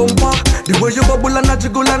love your bumper. The way you bubble and a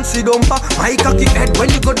jiggle and see dumper. My cocky head when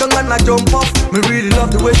you go down and a jump off. Me really love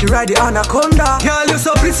the way she ride the anaconda. Girl, you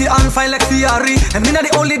so pretty and fine like Ferrari. And me not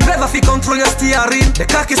the only driver fi control your steering. The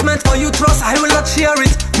cock is meant for you, trust, I will not share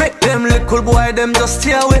it. Make them little boy, them just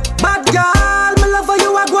stay away. Bad girl, me love how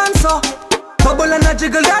you a gwan so. Bubble and a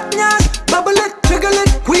jiggle that nyash. Bubble it, jiggle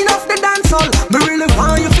it, queen of the dance hall. Me really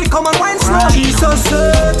want you to come and wine slow. She's so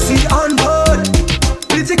sexy on board.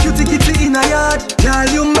 Pretty cutie kitty in a yard. Girl,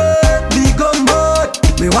 you make me come bored.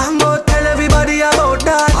 Me want go tell everybody about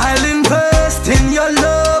that. I'll invest in your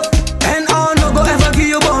love, and I'll no go ever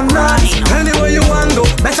give you bun nuts. Anywhere you want go,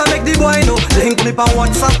 better make the boy know. Link me pa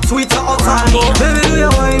WhatsApp, Twitter or Tango. Baby, do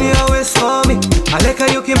you whine your waist for me? I like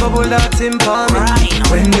how you can bubble that thing for me.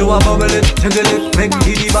 When you a bubble it, jiggle it, make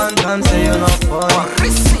the band and say you're not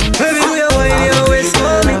funny. Baby, do you whine your waist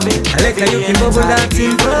for me? I like how you can bubble that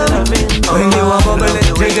thing for me. When you a bubble it,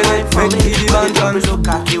 jiggle it, make the band and look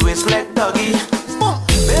cocky waist like doggy.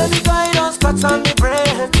 Baby, guy don't scratch on me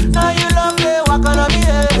brain. Now you love me, walk on me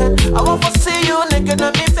head. I want to see you naked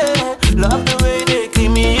on me face. Love the way they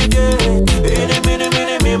keep me again.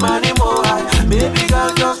 Me money more high. Baby girl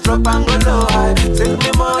just drop and go low high. Take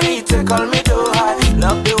me money, take all me dough high.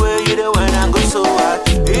 Love the way you do when I go so high.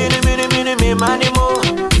 Me money more.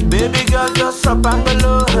 Baby girl just drop and go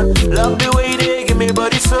low. Love the way they give me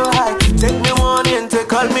body so high. Take me money and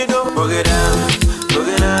take all me dough. Boogie down,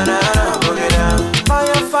 boogie down, boogie down.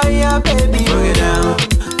 Fire, fire, baby. Boogie down,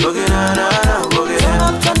 boogie down, boogie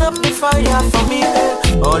down. Turn up the fire for me, eh.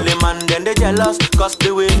 All the man then they jealous, cause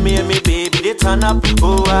the way me and me baby they turn up.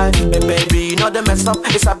 Oh I, hey, baby you know they mess up.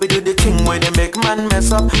 It's happy do the thing where they make man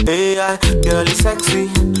mess up. Hey I, girl is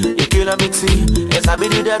sexy, you kill me tea. It's happy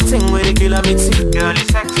do that thing where they kill me tea. Girl is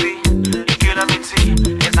sexy, you kill me tea.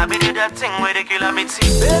 It's happy do that thing where they kill me tea.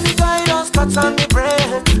 Baby guy don't scratch on me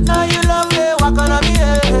brain. Now you love me, walk on me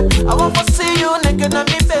head. I want to see you naked on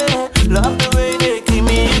me face. Love the way they keep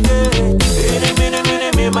me good.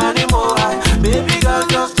 Me money more high. Baby girl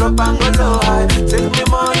just drop and go low high. Take me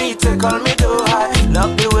money, take all me dough high.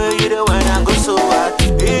 Love the way you do when I go so high.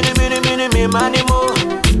 Me money more.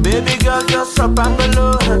 Baby girl just drop and go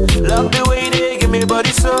low. Love the way they give me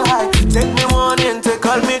body so high. Take me money and take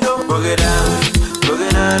all me dough. Boogie down,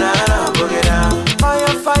 boogie down, boogie down.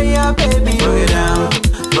 Fire, fire, baby. Boogie down,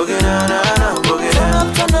 boogie down, boogie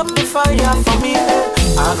down. Turn up the fire for me.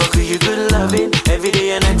 I go give you good loving. Every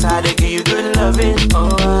day and night I give you good loving. Oh,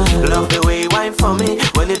 love the way you whine for me.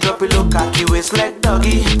 When you drop it low cocky waist like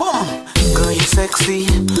doggy. Boom. Girl you sexy,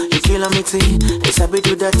 you kill me tea. It's happy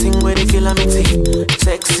do that thing where they kill me tea.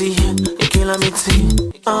 Sexy, you kill me tea.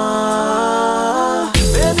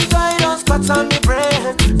 Baby guy don't scratch on me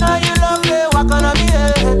brain. Now you love me, walk on me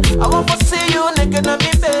head. I want to see you naked on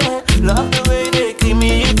me face. Love the way they keep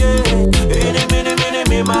me again.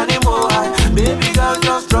 Me money more high. Baby girl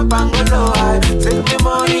just drop and go low high. Take me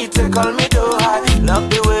money, take all me dough high. Love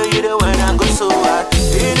the way you do when I go so high.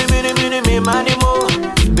 Me money more.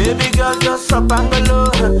 Baby girl just drop and go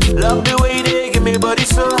low. Love the way they give me body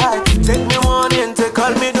so high. Take me money and take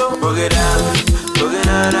all me dough. Boogie down, boogie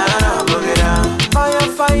down, boogie down. Fire,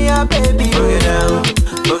 fire, baby. Boogie down,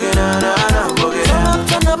 boogie down, boogie down.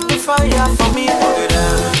 Turn up the fire for me. Boogie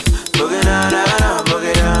down, boogie down,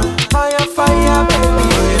 boogie down. Fire, fire, baby.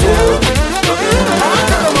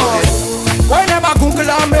 Why never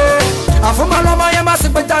Google on me? I feel my mama, you must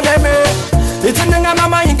be done me. It's a nigga,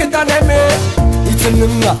 mama, you can done me. It's a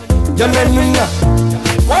nigga, you're a nigga.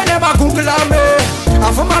 Why never Google on me?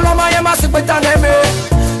 I feel my mama, you must be done me.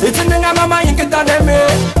 It's a nigga, mama, you can done me.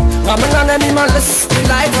 I'm an animal, let's be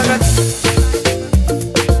like that.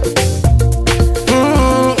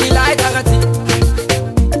 Like that.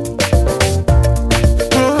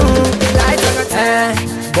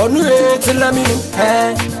 Bonne nuit till la minuit,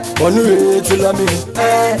 bonne nuit till la minuit,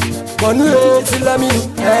 bonne nuit till la minuit,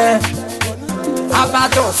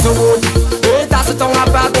 Abaddon so good, that's ton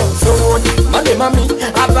Abaddon so good, Mami mami,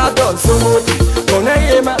 Abaddon so good, ton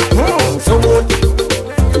ayema, so good,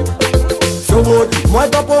 so good. Moi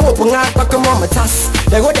pas pour un pas comme moi me tasse,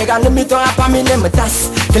 They go they got me to a family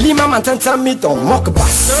metas. Kelima mantan me to mock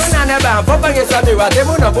bus. No na never papa get me what they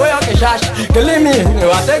wanna boy on the shash. Kelimi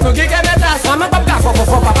what they go get metas. I'm a papa for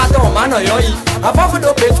papa to man yoi. A papa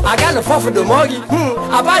do pit, I got a papa do mogi.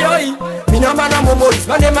 Abayoi. Minama na momoris,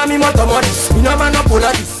 mane mami moto moris. Minama na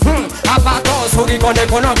polaris. Abato sogi konde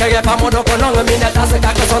kono kaya pamodo kono mineta se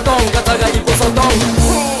kaka sotong kataga ipo sotong.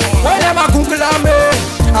 Whenever kunkula me,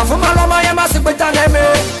 afuma loma ya masipeta me.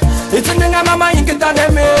 It's in the mama in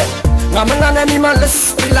Kitaneme. Mamma me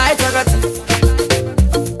malis, Eli Tagati.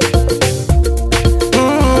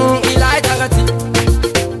 Eli Tagati.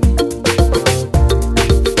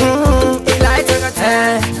 Eli Tagati.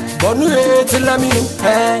 Bonne till la mine,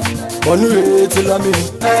 bonne till la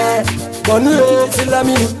mine, bonne till la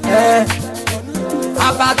mine,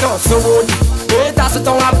 abaton so woody. That's a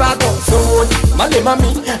tongue abaton so woody. Male mami,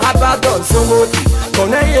 abaton so woody.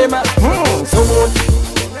 Konayema, so woody.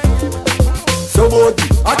 So good,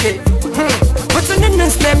 okay. What's the name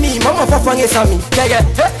is me? Mama for fang is me.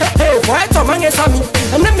 Hey, why to man is me?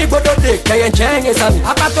 And then me go to the Kay and Chang is me.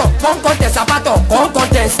 Apato, one contest, apato, one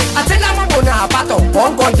contest. I tell I'm gonna apato,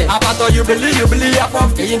 one contest. Apato, you believe, Afro,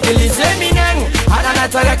 King Killis, Eminem. I don't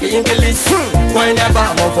know how to King Killis. Whenever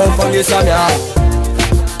I'm on fang is me.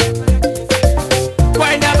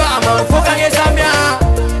 Whenever I'm on fang is me.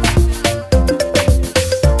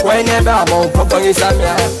 Whenever I'm on fang is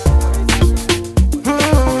me.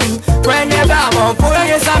 Whenever I'm on fire,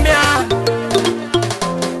 yes, I'm here.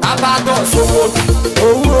 Abato, so good.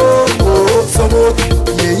 Oh, so good.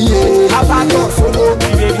 Yeah. Abato, so good.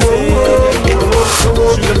 So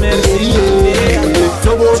good.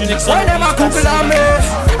 Whenever I cook la me,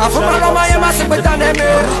 I feel my mama, you must be done me.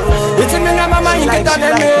 It's in my mama, you can done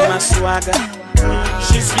me.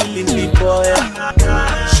 She's feeling me, boy.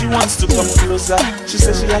 She wants to come closer. She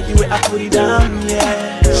says she like the way I put it down,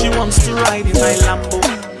 yeah. She wants to ride in my Lambo.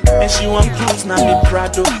 And she want cruise, now me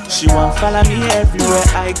Prado. She want follow me everywhere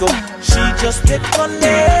I go. She just take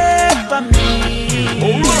collect for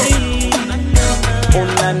me. Oh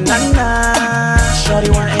na na na, shorty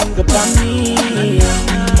want anger for me.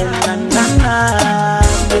 Oh na na na,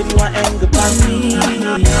 baby want anger for me.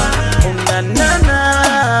 Oh na na na,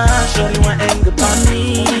 shorty want anger for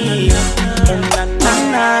me. Oh na na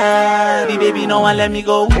na, the baby no one let me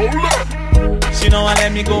go. She no one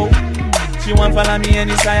let me go. She want follow me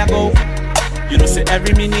any side I go. You know say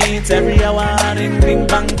every minute, every hour, ring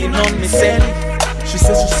banging on me cell. She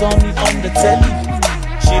says she saw me on the telly.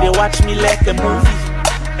 She dey watch me like a movie.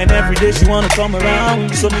 And every day she wanna come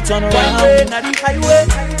around, so me turn around. Now the highway,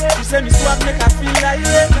 she say me swag make her feel like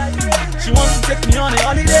it. She wants to take me on a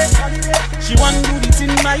holiday. She want to do the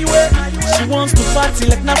thing my way. She wants to party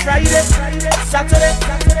like na Friday, Saturday,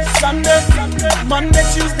 Sunday, Monday,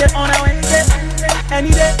 Tuesday, on a Wednesday. Any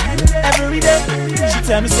day, every day. She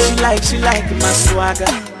tell me say she like my swagger.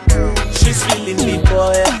 She's feeling me,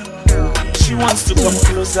 boy. She wants to come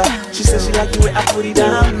closer. She says she like the way I put it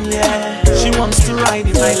down, yeah. She wants to ride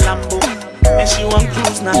in my Lambo. And she want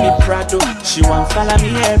cruise, now me Prado. She want follow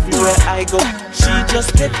me everywhere I go. She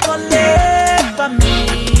just take collect for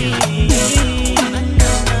me.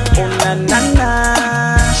 Oh na na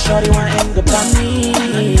na, shorty want anger for me.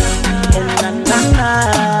 Oh na na na,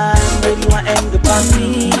 baby want anger for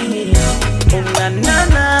me. Oh na na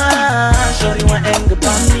na, shorty want anger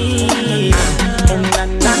for me. Oh na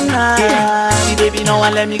na na, the baby no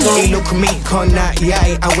one let me go. Hey look me, corner,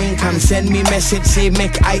 yeah, I wink him. Send me message, say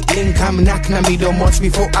make I link him. Knock na me don't much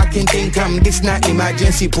before I can think him. This not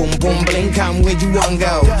emergency, boom boom blink him. Where you want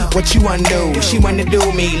go? What you want do? She wanna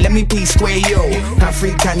do me, let me be square yo.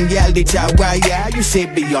 African girl, the Jawaya. You say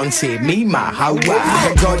Beyonce, me ma Hawa.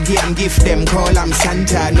 The goddamn gift them, call I'm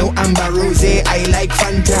Santa. No Amber Rose, I like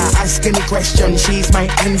Fanta. Ask any question, she's my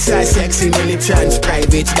answer. Sexy militant,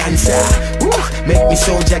 private dancer. Woo, make me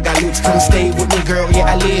so jagaloot. Come stay with me, girl. Yeah,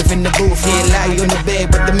 I live in the booth. Yeah, lie on the bed,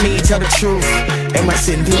 but the me tell the truth. Am I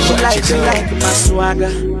sending she like my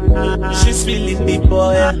swagger. She's feeling me,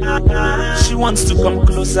 boy. She wants to come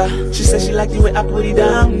closer. She says she like the way I put it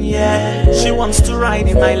down, yeah. She wants to ride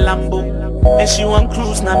in my Lambo. And she want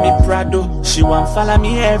cruise, now me Prado. She want follow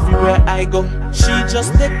me everywhere I go. She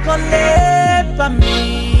just take collect for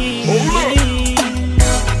me.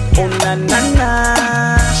 Oh na na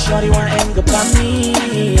na, shorty want anger for me.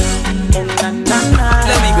 Oh na na na.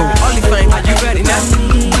 Let me go, only fine, are you ready now?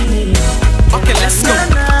 Okay, let's go.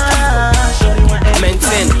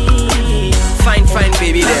 Maintain, fine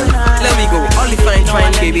baby them. Let me go, only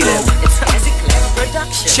fine baby them.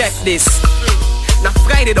 Check this. Now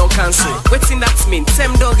Friday don't cancel. What's in that mean?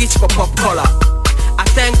 Same dog each for pop collar. I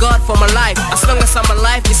thank God for my life. As long as I'm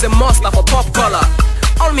alive, it's a must for pop collar.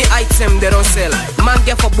 All me item they don't sell. Man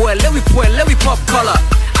get for boy, let we pop collar.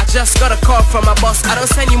 I just got a call from my boss. I don't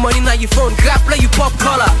send you money now your phone. Grab let you pop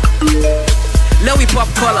collar. Let we pop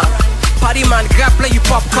collar. Party man grab let you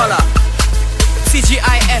pop collar.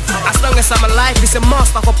 TGIF, as long as I'm alive, it's a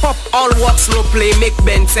must. I for pop all work, slow play, make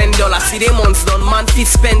Ben $10. See they months done, man fit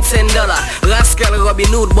spend $10. Rascal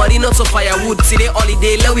Robin Hood, body not so firewood. See they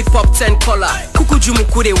holiday, let we pop 10 color. Kuku Jumu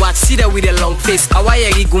kude watch, see that with a long face.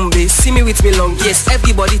 Awayeri gumbe, see me with me long yes.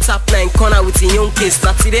 Everybody tap 9 corner with a young case.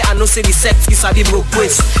 That today I know say the sex is a broke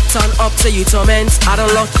waist. Turn up to you torment, I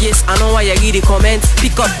don't lock yes. I know why you read the comment.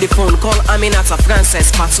 Pick up the phone, call Aminata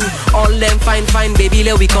Frances Patu. All them fine baby,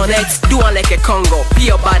 let we connect. Do one like a con.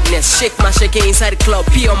 Pure badness, shake my shaking inside the club,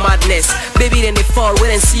 pure madness. Baby then they fall, wait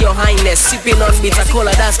and see your highness. Sipping on bitter cola,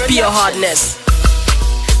 that's pure hardness.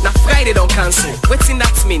 Now Friday don't cancel, waiting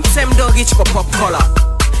that mean, same dog each for pop collar.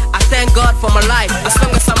 I thank God for my life, as long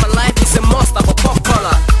as I'm alive, it's a must for pop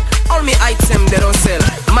collar. All me item they don't sell,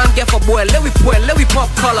 man get for boy, let we pop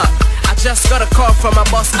collar. I just got a call from my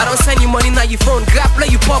boss, I don't send you money now your phone, grab let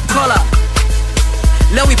you pop collar.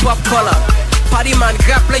 Let we pop collar, party man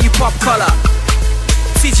grab let you pop collar.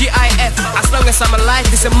 TGIF, as long as I'm alive,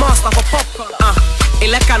 it's a must of a pop collar.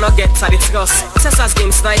 It cannot get at its loss. Texas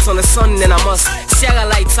games nights on the sun, then I must. Sierra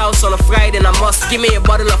Lights house on a Friday, then I must. Give me a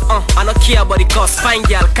bottle of I don't care about the cost. Fine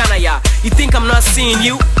girl, can I? You think I'm not seeing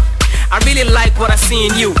you? I really like what I see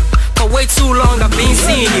in you. For way too long I've been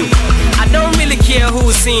seeing you. I don't really care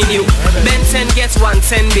who's seeing you. Ben 10 gets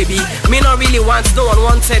 110 baby. Me not really want no one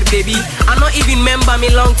wanted baby. I not even remember me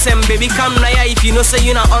long term baby. Come naya if you know say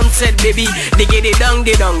you not wanted baby. They get it down,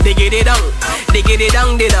 they get it down. They get it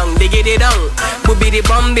down, they get it down. Who be the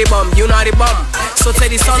bomb, you not the bomb. So tell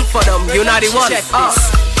the song for them, you not the one.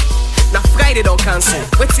 Now Friday don't cancel.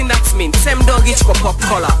 Waiting that mean, same dog each for pop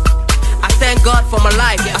collar. I thank God for my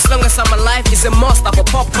life, as long as I'm alive, it's a must for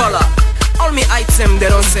pop collar. All me item they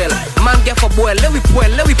don't sell, man get for boy, let we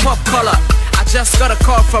pop collar. I just got a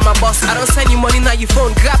call from my boss, I don't send you money now your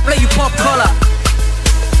phone, grab let you pop collar.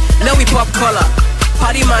 Let we pop collar,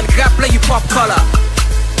 party man grab let you pop collar.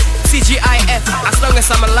 TGIF, as long as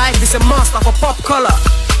I'm alive, it's a must for pop collar.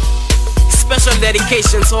 Special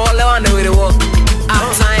dedication to all the one with the work.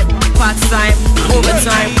 Out time, part time,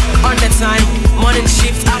 overtime, on the time, morning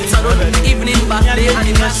shift, afternoon, evening, back day,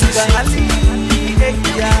 anniversary shift.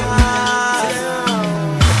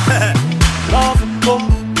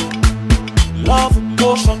 Love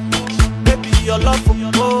potion, baby your love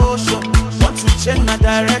potion. Want to change my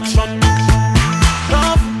direction.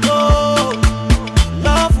 Love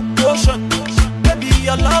potion, baby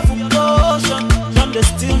your love potion. Don't they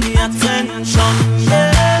steal me attention,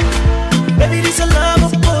 yeah. Baby, this a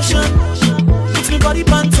love potion. Makes me body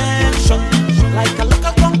pan tension, like a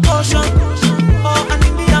local concussion or an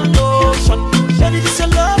Indian lotion. Baby, this a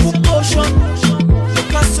love potion. The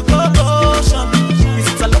classical lotion. Is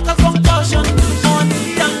it a local concussion or an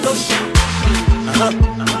Indian lotion?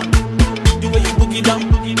 The way you boogie down,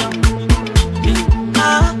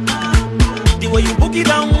 the way you boogie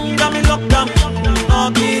down, got me locked down. Oh,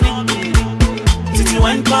 baby, since you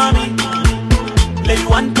went for me, let you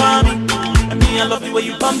want for me. I love the way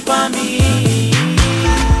you bump on me.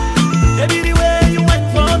 Baby, the way you went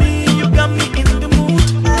for me, you got me in the mood.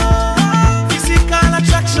 Physical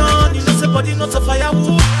attraction, you know somebody not a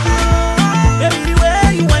firewood. Baby, the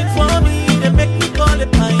way you went for me, they make me call it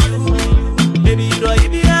by you. Baby, you don't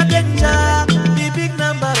even a danger, the big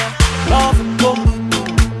number. Love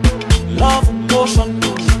potion.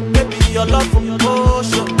 Baby, your love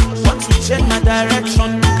potion. Want to change my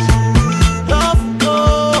direction.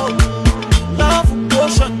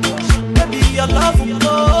 Baby, your love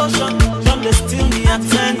potion. Don't they steal me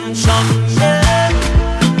attention, yeah.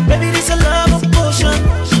 Baby, this a love potion.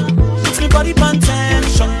 Makes me body pan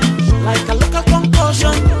tension, like a local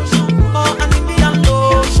concussion or an Indian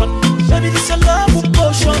lotion. Baby, this a love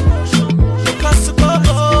potion. The classical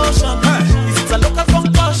lotion. Is it a local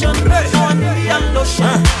concussion or an Indian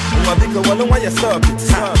lotion? My big one, why you stop it?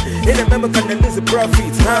 In a member can lose the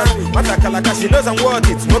profit. Matakala, she knows I'm worth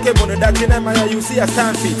it. Okay, but that you see a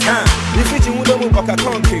stand fit. If you would move like a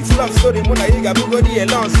concrete, love story, Mona Yiga, Bugodi,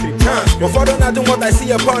 and long street. Before I do what I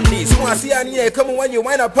see upon this, I see an ear coming when you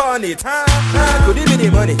wind upon it. Could it be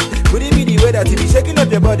the money? Could it be the way that you be shaking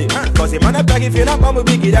up your body? Cause if man up back if you're not mama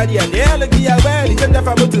big daddy, and they're looking at well, it's in the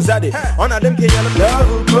family to Zaddy. On a them can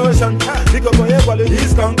love potion. Pick up on your quality,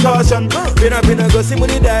 this concussion. Been up in a go see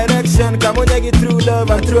money direction. Come on, get through love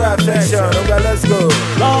and through affection. Okay, let's go.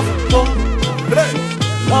 Love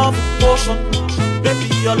potion. Baby,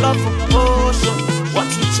 your love potion.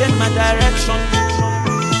 Want to change my direction.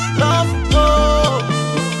 Love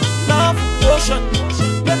potion.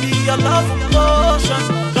 your love potion.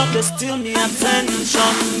 Don't they steal me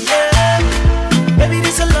attention, yeah. Baby,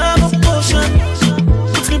 this a love potion.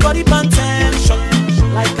 Puts me body on tension,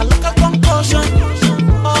 like a local concussion.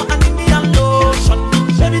 Oh, I need me a lotion.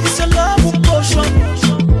 Baby, this a love potion.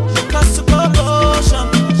 Because to corrosion.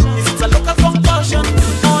 Is it a local concussion?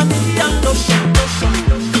 Oh, I need me a lotion.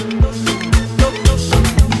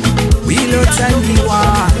 Willow, tell me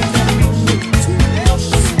why.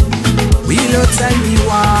 Willow, tell me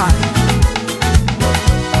why.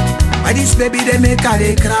 Why this baby they make her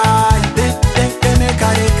they cry? They make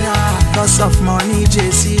her they cry. Lots of money,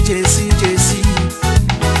 JC.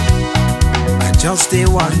 I just they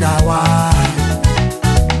wonder why.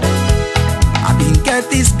 I been get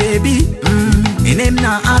this baby. In him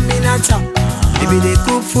now I'm in a top. Baby they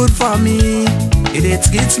cook food for me. It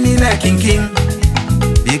treats me like a king.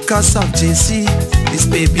 Because of JC, this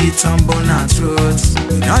baby tumble on throats.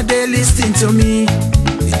 Now they listen to me.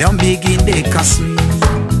 They don't begin, they cuss me.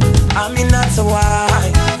 I mean that's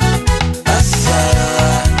why. That's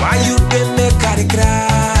why you didn't make her cry.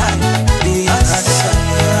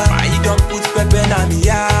 Why you don't put pepper in my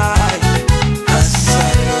eye.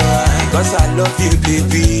 Cause I love you,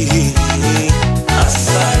 baby.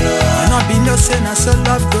 I not be no saying I so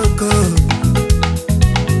love go.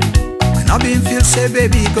 I been feel say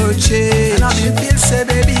baby go change. I been feel say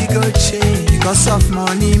baby go change. Because of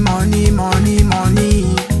money.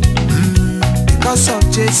 Because of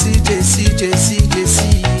JC.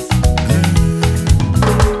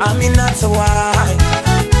 I mean that's why.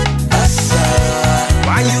 That's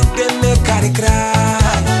why you can make her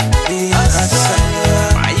cry.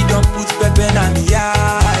 Why you don't put pepper in my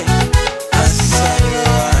eye.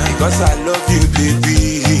 Because I love you, baby.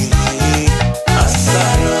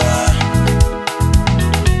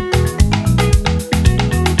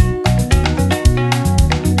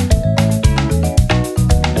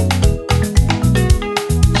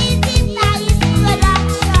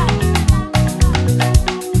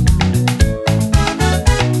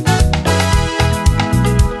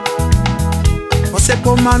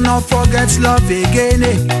 Man, no forget love again.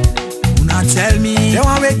 Una tell me, they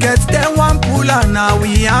want we get, they want pull on now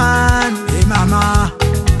we on. Hey mama,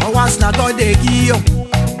 but what's not God they give?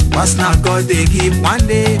 What's not God they give? One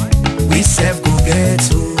day we self go get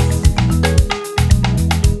to.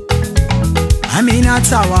 I mean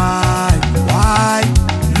that's why.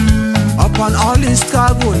 Upon all this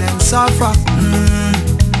struggle and suffer,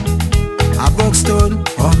 I broke stone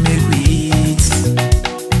or make we eat.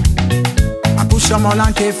 Some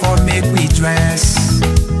Olanke for make we dress.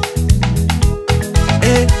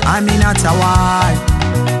 Hey, I mean that's why.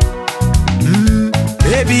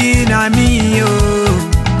 Baby, na me yo.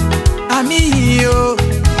 I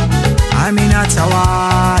mean that's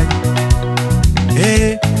why.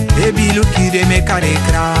 Hey, baby, look you they make her they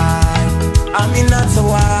cry. I mean that's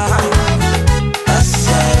why.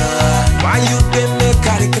 Why you they make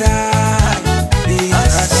her they cry?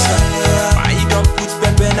 Why you don't put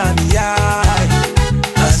pepper in my eye?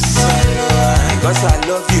 Cause I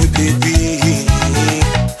love you, baby.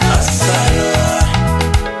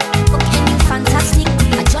 Okay, you fantastic.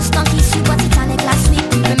 I just don't kiss you, but it's on it last week.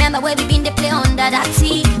 Remember where we been, they play under that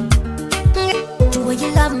sea. The way you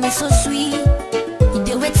love me so sweet. You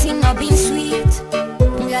do it in not being sweet.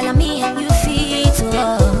 Girl, I'm me and you fit.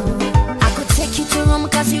 Oh. I could take you to Rome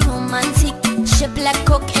cause you're romantic. Shape like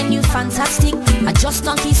coke and you fantastic. I just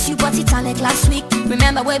don't kiss you, but it's on it last week.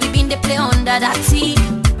 Remember where we been, they play under that sea.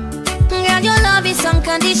 Girl, your love is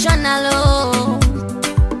unconditional, oh.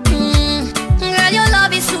 Girl, your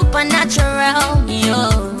love is supernatural, yo.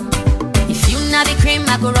 If you not the cream,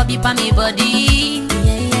 I go rub you on me body,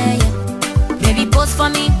 yeah. Baby, pose for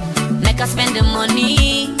me, make us spend the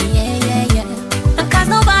money, yeah. Cause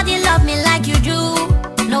nobody love me like you do.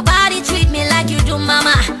 Nobody treat me like you do,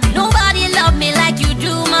 mama. Nobody love me like you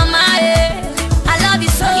do, mama, yeah. I love you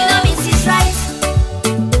so, you know me, sis, right?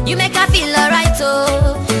 You make her feel alright,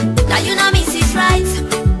 oh. Now you know me, sis, right?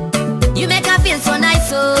 You make her feel so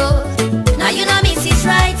nice, oh. Now you know me, sis,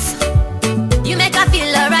 right? You make her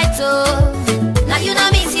feel alright, oh. Now you know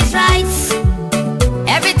me, sis, right?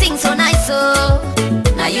 Everything so nice, oh.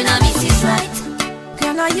 Now you know me, sis, right?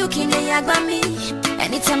 Girl, now you can yagba me.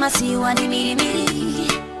 Anytime I see you, I do me.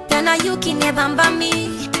 Girl, now you can never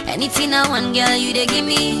me. Anything I want, girl, you they give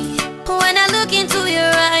me. When I look into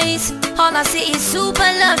your eyes, all I see is super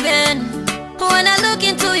loving. When I look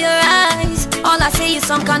into your eyes, all I see is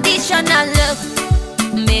unconditional love.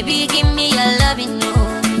 Maybe give me your loving, no.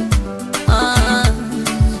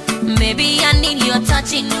 Maybe I need your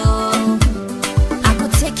touching, no. I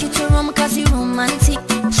could take you to Rome cause you're romantic.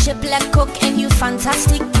 Shape like coke and you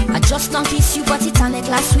fantastic. I just don't kiss you but Titanic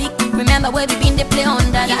last week. Remember where we been, they play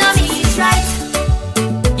under that. You know me, it's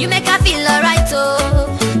right. You make her feel alright, oh.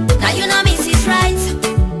 Now you know me, it's right.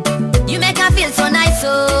 You make her feel so nice,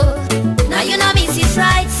 oh. Now you know me, it's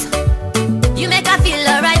right. You make her feel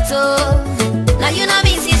alright, oh. Now you know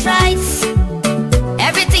me, it's right.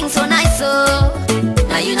 Everything's so nice, oh.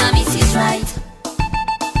 Now you know me, it's right.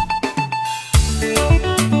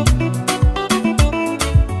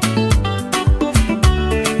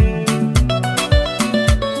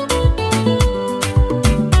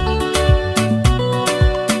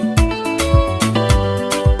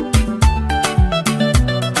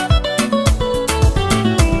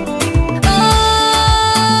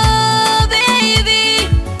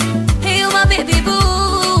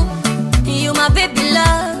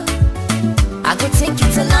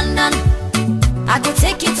 I go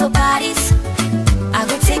take you to Paris, I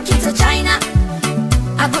go take you to China,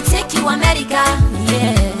 I go take you America,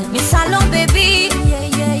 yeah. Miss Salon, baby, yeah,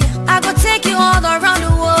 yeah, yeah. I go take you all around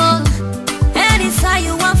the world, anytime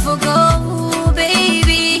you want to go,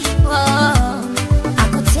 baby. Whoa. I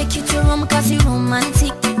go take you to Rome cause you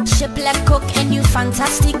romantic, shape like coke and you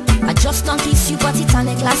fantastic. I just don't kiss you but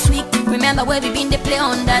Titanic last week. Remember where we been, they play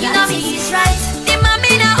under that. You know me, it's right. The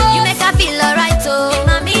mommy now, you make her feel alright, oh. The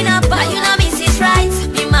mommy now, but you know me, it's right.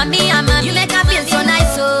 The mommy, you make her feel so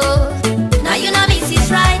nice, oh. Now you know me, it's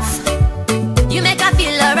right. You make her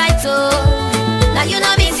feel alright, oh. Now you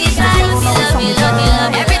know me, it's right. Love me, love me,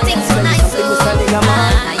 love me. Everything's so nice, oh.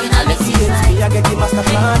 Now you know me, it's right. I get the master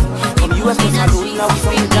plan. From US to Salon, now we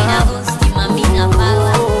from the jam. The mommy now,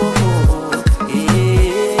 power.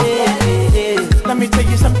 Let me tell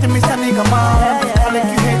you something, Mr. Nigga Man. I let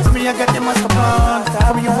you hate me, I got the master plan.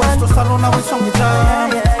 From your west to Salon, now we song the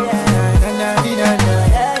jam.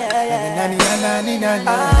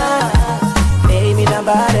 Hey, me na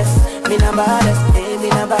baddest, me na baddest, hey, me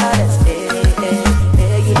na baddest, hey, hey,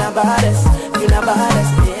 hey, you na baddest, you na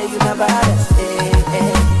baddest, hey, you na baddest, hey,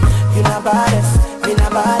 hey, you na baddest, me na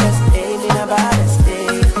baddest, hey, me na baddest,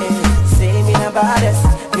 hey, hey, say me na baddest,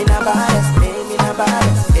 me na baddest, hey, me na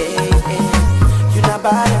baddest, hey, hey, you na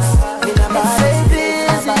baddest, me na baddest, me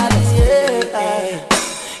na baddest, hey.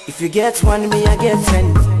 If you get one, me I get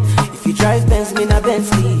 10. If you drive Benz, me na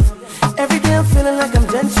Bentley. Every day I'm feeling like I'm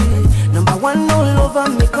gentry. Number one all over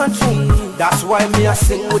me country. That's why me I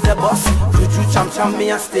sing with the boss. Juju cham cham,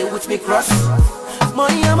 me I stay with me cross.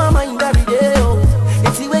 Money on my mind every day, oh.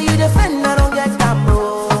 It's the way you defend, I don't get that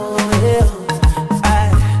more, yeah.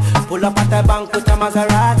 I pull up at the bank with a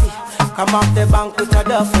Maserati. Come off the bank with a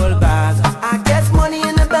duffel bag. I get money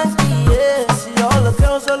in the bank, yeah. See all the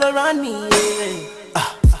girls all around me, yeah.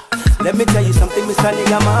 Let me tell you something, Mr.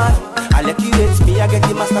 Nigga Man. I let you hate me, I get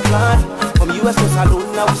the master plan. From US to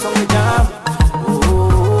Salon, now we song the jam.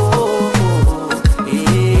 Oh,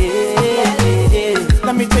 yeah.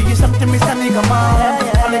 Let me tell you something, Mr. Nigga Man.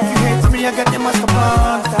 I let you hate me, I get the master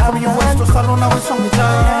plan. From your west to Salon, now we song the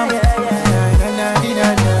jam.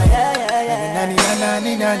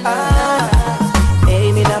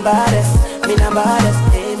 Hey, me na baddest, me na baddest,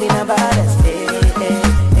 hey, me na baddest, hey, hey,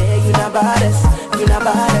 hey, you na baddest, you na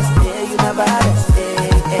baddest, hey, you na baddest, hey,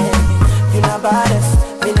 hey, you na baddest,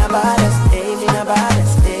 me na baddest, hey, me na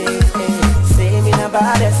baddest, hey, hey, say me na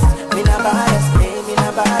baddest, me na baddest, hey, me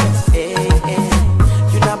na baddest, hey, hey,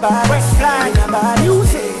 you na baddest, me na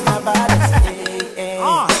baddest, hey, me na baddest, hey,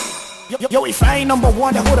 hey. Yo, if I ain't number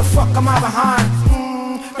one, then who the fuck am I behind?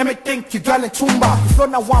 Let me think, you girl in Tumba. If you're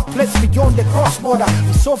not one place beyond the cross border,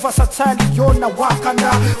 you're so versatile, you're not Wakanda.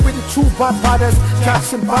 With the two bad brothers,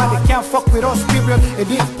 cats and bar, they can't fuck with us, period. It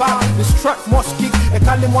ain't pop, this truck must kick. They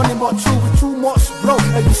call them money but two, with too much, bro.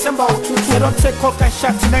 In December, 2 they don't take coke and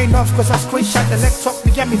shots, and ain't enough, cause I screenshot the legs up, they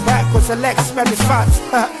get me back, cause the legs smell me fat.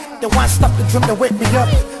 They want stop the dream, they wake me up.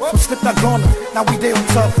 We slipped that gun, now we there on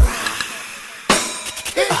top.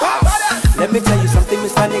 Let me tell you something,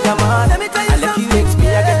 Mr. Nigga Man. Let me tell you something. I let you hate me,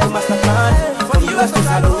 I get the master plan. From US to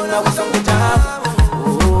Salon, now we song the jam.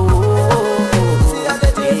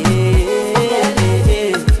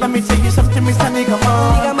 Let me tell you something, Mr. Nigga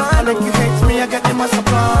Man. I let you hate me, I get the master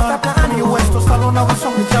plan. From US to Salon, now we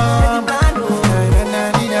song the jam.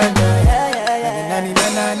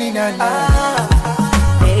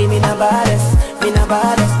 Hey, me na baddest, me na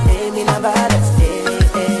baddest, hey, me na baddest, hey,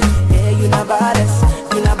 hey, hey, you na baddest,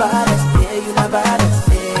 you na baddest, hey, you na baddest,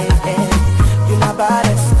 hey, hey, you na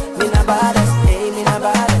baddest, me na baddest, hey, me na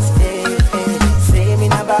baddest, hey, hey, say me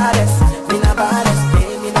na baddest, me na baddest,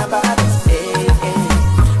 hey, me na baddest, hey, hey,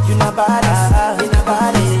 you na baddest, me na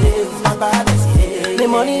baddest, hey, you na baddest, hey. The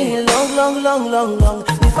money long, long, long, long, long.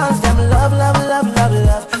 The fans them love, love, love, love,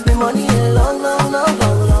 love. The money long, long, long,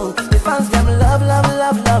 long, long. The fans them love, love,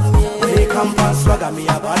 love, love me. When they come from swagger, me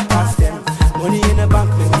about past them. Money in the bank,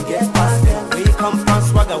 me we get past them. When you come from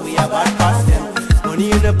swagger, we about past them.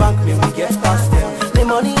 Money in the bank, me we get past them. The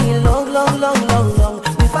money long, long, long, long, long.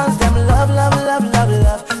 The fans them love, love, love, love,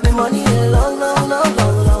 love. The money long, long, long,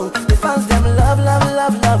 long, long. The fans them love, love,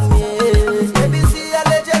 love, love me. Baby, see a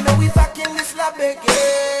legend, now we back in this lab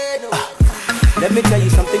again. Let me tell you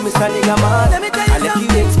something, Mr. Nigga Man. Let me tell you I let you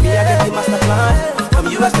hate me, I get the master plan. From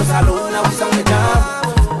US to Salon, now we song the jam.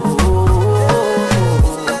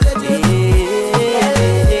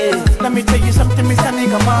 Let me tell you something, Mr.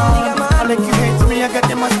 Nigga Man. I like you hate me, I got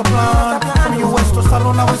the master plan. From you west to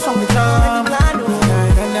Salon, now we song the jam.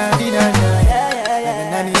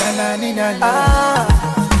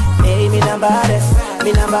 Hey, me na baddest,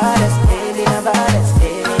 me na baddest, hey, me na baddest,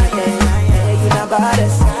 hey, hey, hey, you na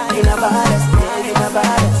baddest, you na baddest, hey, you na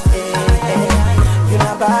baddest, hey, hey, you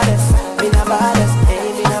na baddest, me na baddest,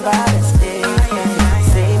 hey, me na baddest, hey, hey,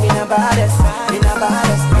 say me na baddest, me na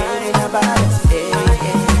baddest, hey, me na baddest, hey,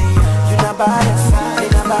 hey, you na baddest, me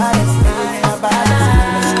na baddest, hey, me na baddest.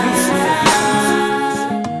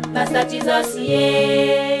 Master Jesus,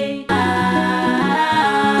 yeah.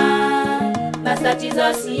 Master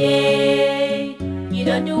Jesus, yeah. You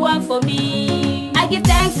don't do one for me. I give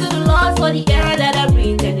thanks to the Lord for the air that I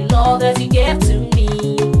breathe and the love that you gave to me.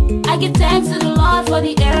 I give thanks to the Lord for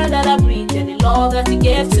the air that I breathe and the love that you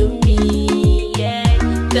gave to me. Yeah,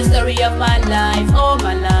 the story of my life, all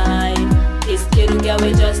my life. This little girl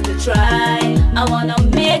with just to try. I wanna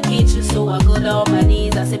make it through, so I go down on my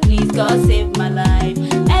knees. I say, please God save my life.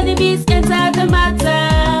 Enemies enter the matter.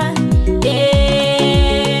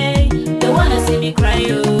 Yeah, they wanna see me cry,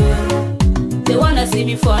 oh. They wanna see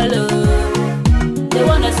me follow. They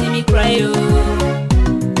wanna see me cry, oh.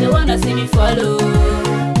 They wanna see me follow.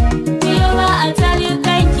 Jehovah, I tell you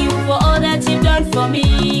thank you for all that you've done for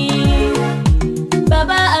me.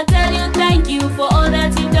 Baba, I tell you thank you for all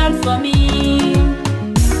that you've done for me.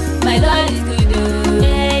 My God is good, oh.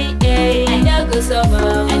 Hey, hey. I know go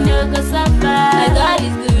suffer, I know go suffer. My God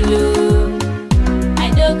is good, oh. I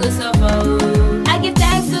know go suffer, oh. I give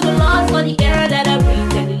thanks to the Lord for the air that I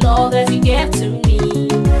breathe and the love that you gave to me.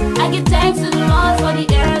 I give thanks to the Lord for the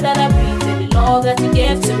air that I breathe and the love that you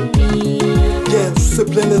gave to me. Yeah,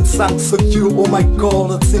 discipline and thanks for you, oh my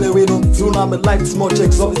God. It's in a way don't do now, my life's much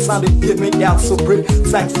exorbitant. It give me out so great.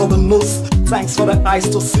 Thanks for the nose, thanks for the eyes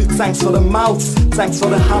to see, thanks for the mouth, thanks for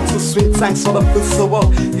the hands to swing, thanks for the feet to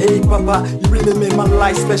walk. Hey Papa, you really made my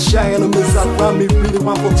life special. Enemies around me really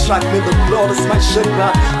want to track me. The Lord is my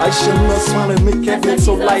shepherd, I shall not want to make everything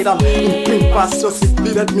so light. I'm in green pastures, He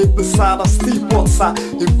leaded me beside a steep water.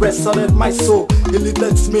 He rested my soul, He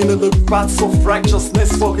leads me in the paths of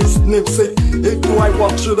righteousness for His name's sake. Hey, do I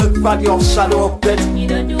walk through the valley of shadow of death?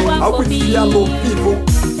 I will fear no evil.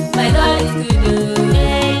 My God is good, oh.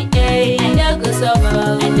 Hey, hey. I know go suffer,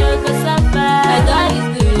 I know go suffer. My God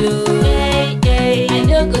is good, oh. Hey, hey. I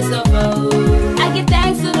know go suffer, oh. I give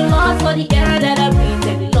thanks to the Lord for the air that I breathe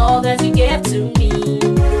and the love that you gave to me.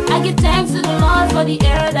 I give thanks to the Lord for the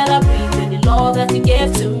air that I breathe and the love that you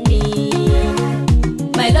gave to me.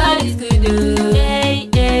 My God is good, oh. Hey,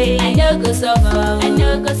 hey. I know go suffer, I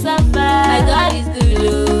know go suffer. My God is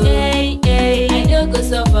good, oh. Hey, hey. I know go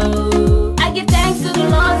suffer, oh. I give thanks to the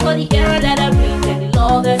Lord for the air that I breathe and the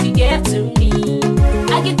love that you gave to me.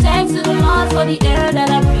 I give thanks to the Lord for the air that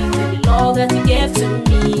I breathe and the love that you gave to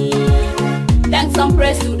me. Thanks and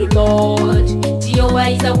praise to the Lord. Jehovah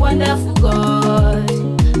is a wonderful God.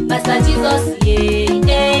 Master Jesus, yeah,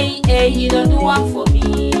 hey, hey, you don't do one for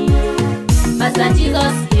me. Master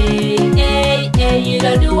Jesus, hey, hey, hey, you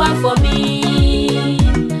don't do one for me.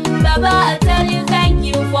 Baba, I tell you thank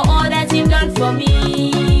you for all that you've done for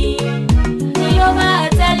me. Jehovah, I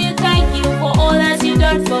tell you thank you for all that you've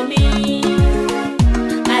done for me.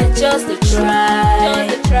 I just try,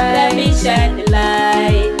 let me shine the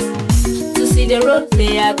light to see the road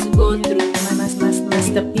clear to go through.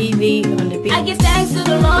 Master PV on the beat. I give thanks to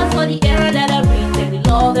the Lord for the air that I breathe and the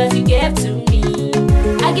love that you gave to me.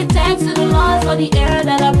 I give thanks to the Lord for the air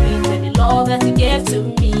that I breathe and the love that you gave to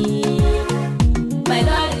me. My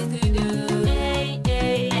God is good, oh. Hey,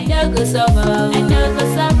 hey. I know go suffer, I know go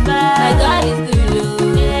suffer. My God is good,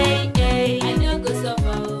 oh. Hey,